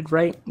wasn't added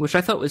right, which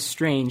I thought was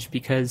strange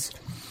because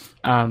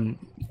I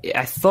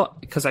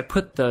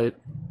put the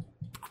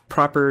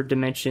proper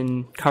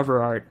dimension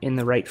cover art in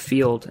the right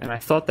field, and I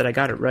thought that I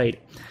got it right.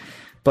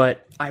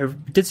 But I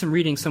did some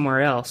reading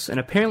somewhere else, and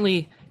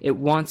apparently it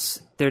wants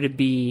there to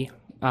be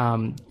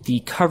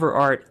the cover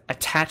art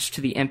attached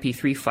to the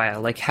MP3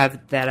 file, like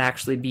have that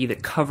actually be the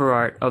cover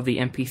art of the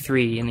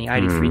MP3 in the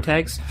ID3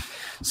 tags.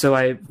 So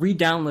I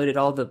re-downloaded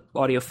all the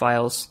audio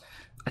files,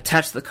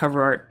 attached the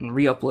cover art, and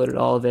re-uploaded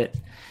all of it.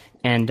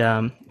 And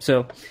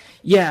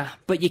yeah,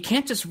 but you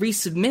can't just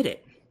resubmit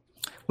it.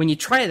 When you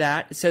try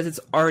that, it says it's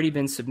already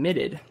been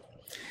submitted.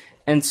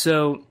 And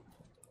so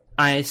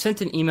I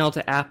sent an email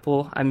to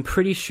Apple. I'm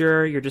pretty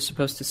sure you're just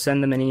supposed to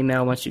send them an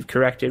email once you've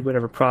corrected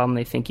whatever problem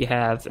they think you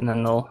have, and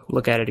then they'll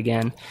look at it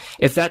again.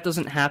 If that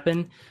doesn't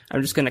happen,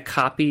 I'm just going to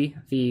copy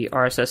the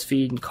RSS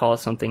feed and call it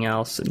something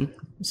else and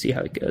see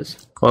how it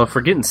goes. Well, if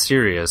we're getting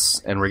serious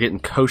and we're getting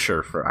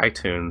kosher for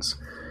iTunes,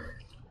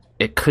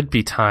 it could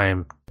be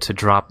time to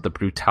drop the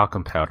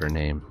Brutalcom Powder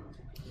name.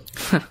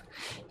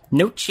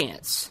 No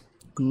chance.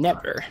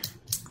 Never.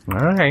 All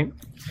right.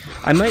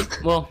 I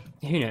might, well,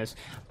 who knows?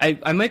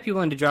 I might be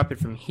willing to drop it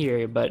from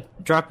here,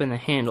 but dropping the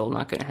handle,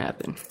 not going to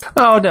happen.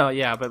 Oh, no,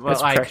 yeah, but... Well,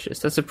 that's precious.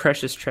 That's a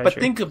precious treasure. But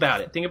think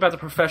about it. Think about the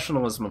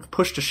professionalism of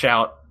Push to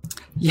Shout.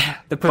 Yeah,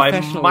 the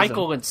professionalism. By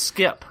Michael and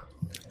Skip.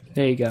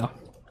 There you go.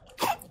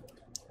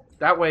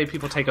 That way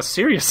people take us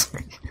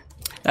seriously.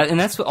 And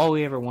that's all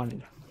we ever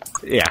wanted.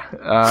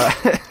 Yeah.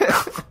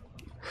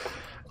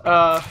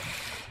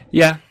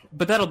 Yeah,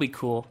 but that'll be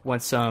cool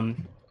once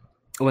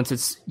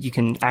it's you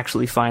can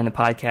actually find the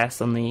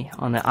podcast on the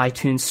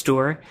iTunes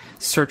store,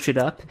 search it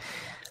up.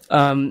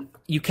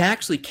 You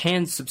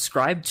can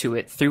subscribe to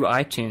it through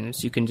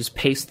iTunes. You can just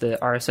paste the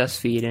RSS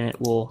feed, and it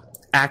will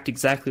act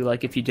exactly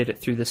like if you did it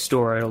through the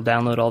store. It'll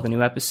download all the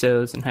new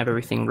episodes and have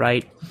everything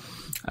right.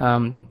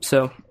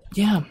 So,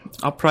 yeah,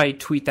 I'll probably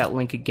tweet that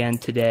link again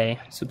today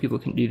so people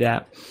can do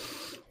that.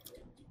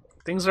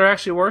 Things are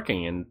actually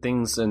working, and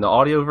the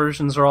audio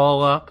versions are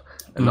all up,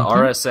 and the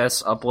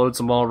RSS uploads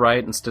them all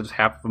right instead of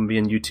half of them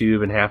being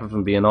YouTube and half of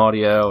them being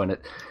audio, and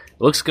it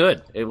looks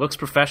good. It looks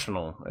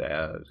professional,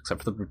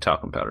 except for the Brute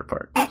Talcum Powder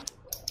part.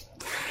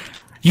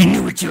 You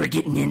knew what you were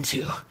getting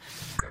into.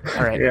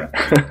 All right.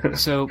 Yeah.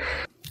 So,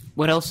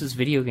 what else is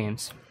video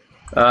games?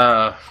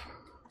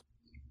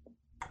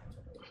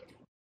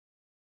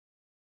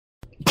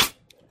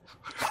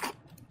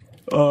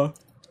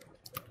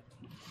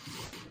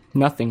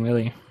 Nothing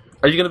really.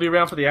 Are you going to be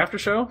around for the after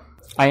show?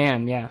 I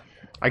am, yeah.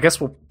 I guess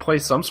we'll play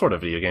some sort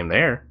of video game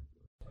there.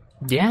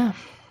 Yeah.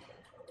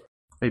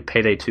 Maybe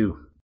Payday 2.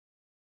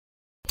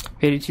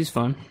 Payday 2's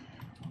fun.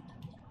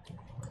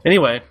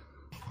 Anyway.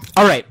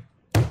 All right.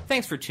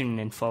 Thanks for tuning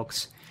in,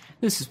 folks.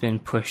 This has been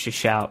Push to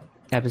Shout,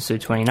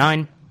 episode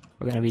 29.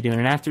 We're going to be doing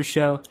an after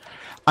show.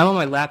 I'm on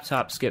my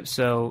laptop, Skip,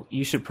 so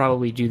you should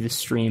probably do the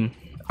stream.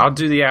 I'll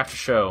do the after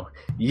show.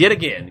 Yet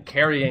again,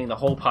 carrying the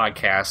whole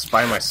podcast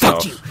by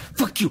myself.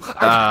 Fuck you!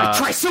 I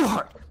try so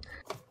hard!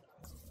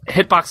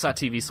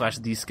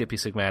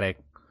 Hitbox.tv/TheSkippySigmatic.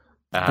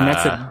 And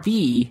that's a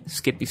the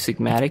Skippy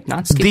Sigmatic,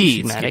 not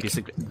Skippy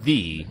Sigmatic.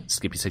 The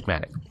Skippy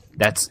Sigmatic.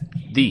 That's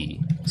the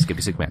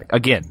Skippy Sigmatic.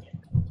 Again,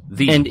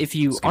 the And if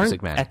you Skippy aren't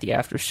Sigmatic. at the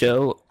after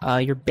show,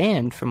 you're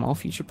banned from all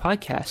future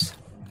podcasts.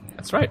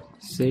 That's right.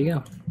 So there you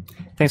go.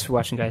 Thanks for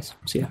watching, guys.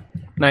 See ya.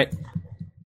 Night.